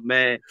something,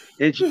 man.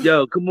 And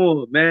yo, come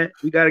on, man.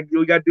 We gotta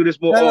do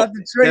this more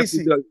often.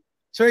 Tracy.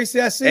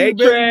 Tracy, I see you,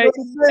 baby.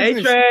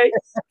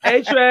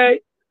 Hey, Trey.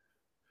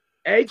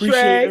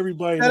 Appreciate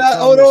everybody.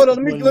 Hold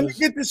on. Let me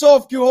get this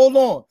off, Q. Hold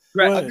on.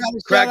 Crack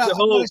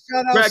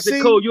the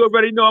code. You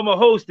already know I'm a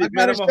host. I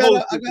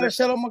gotta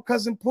shout out my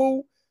cousin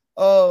Pooh,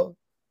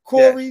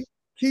 Corey,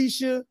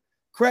 Keisha,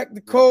 Crack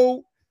the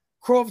Code,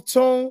 Croft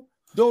Tone,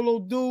 Dolo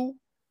Do,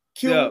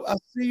 Q. I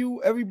see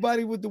you.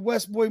 Everybody with the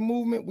West Boy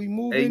movement. We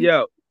moving.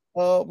 Hey,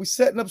 yo. We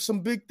setting up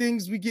some big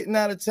things. We getting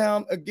out of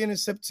town again in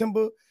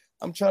September.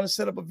 I'm trying to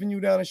set up a venue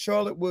down in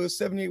Charlotte where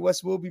 78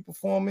 West will be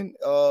performing.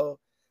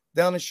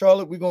 Down in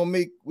Charlotte, we're gonna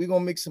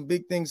make some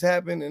big things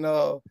happen, and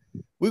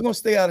we're gonna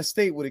stay out of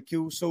state with it,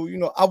 Q. So you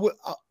know, I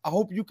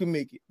hope you can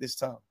make it this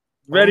time.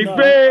 Ready,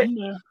 Fred?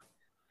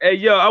 Hey,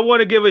 yo, I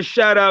want to give a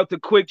shout out to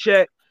Quick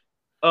Check,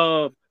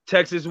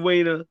 Texas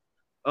Wiener,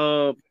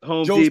 Home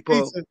Joe's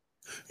Depot.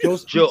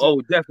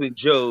 Definitely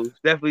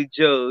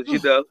Joe's. You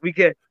know, we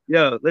can't.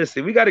 Yo,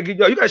 listen, we gotta get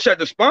you gotta shut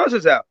the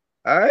sponsors out.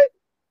 All right.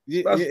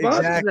 Yeah,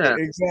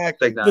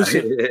 exactly.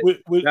 Listen,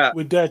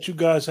 with that, you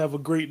guys have a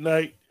great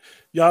night.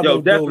 Y'all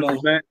know definitely,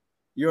 Dolo. Man.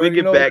 We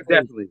get back,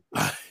 definitely.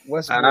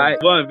 All right,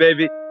 fun,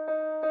 baby.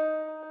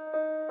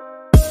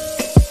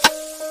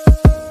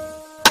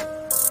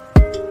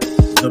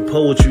 The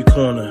Poetry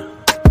Corner.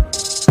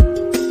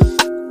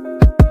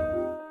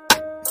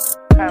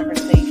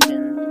 Conversation.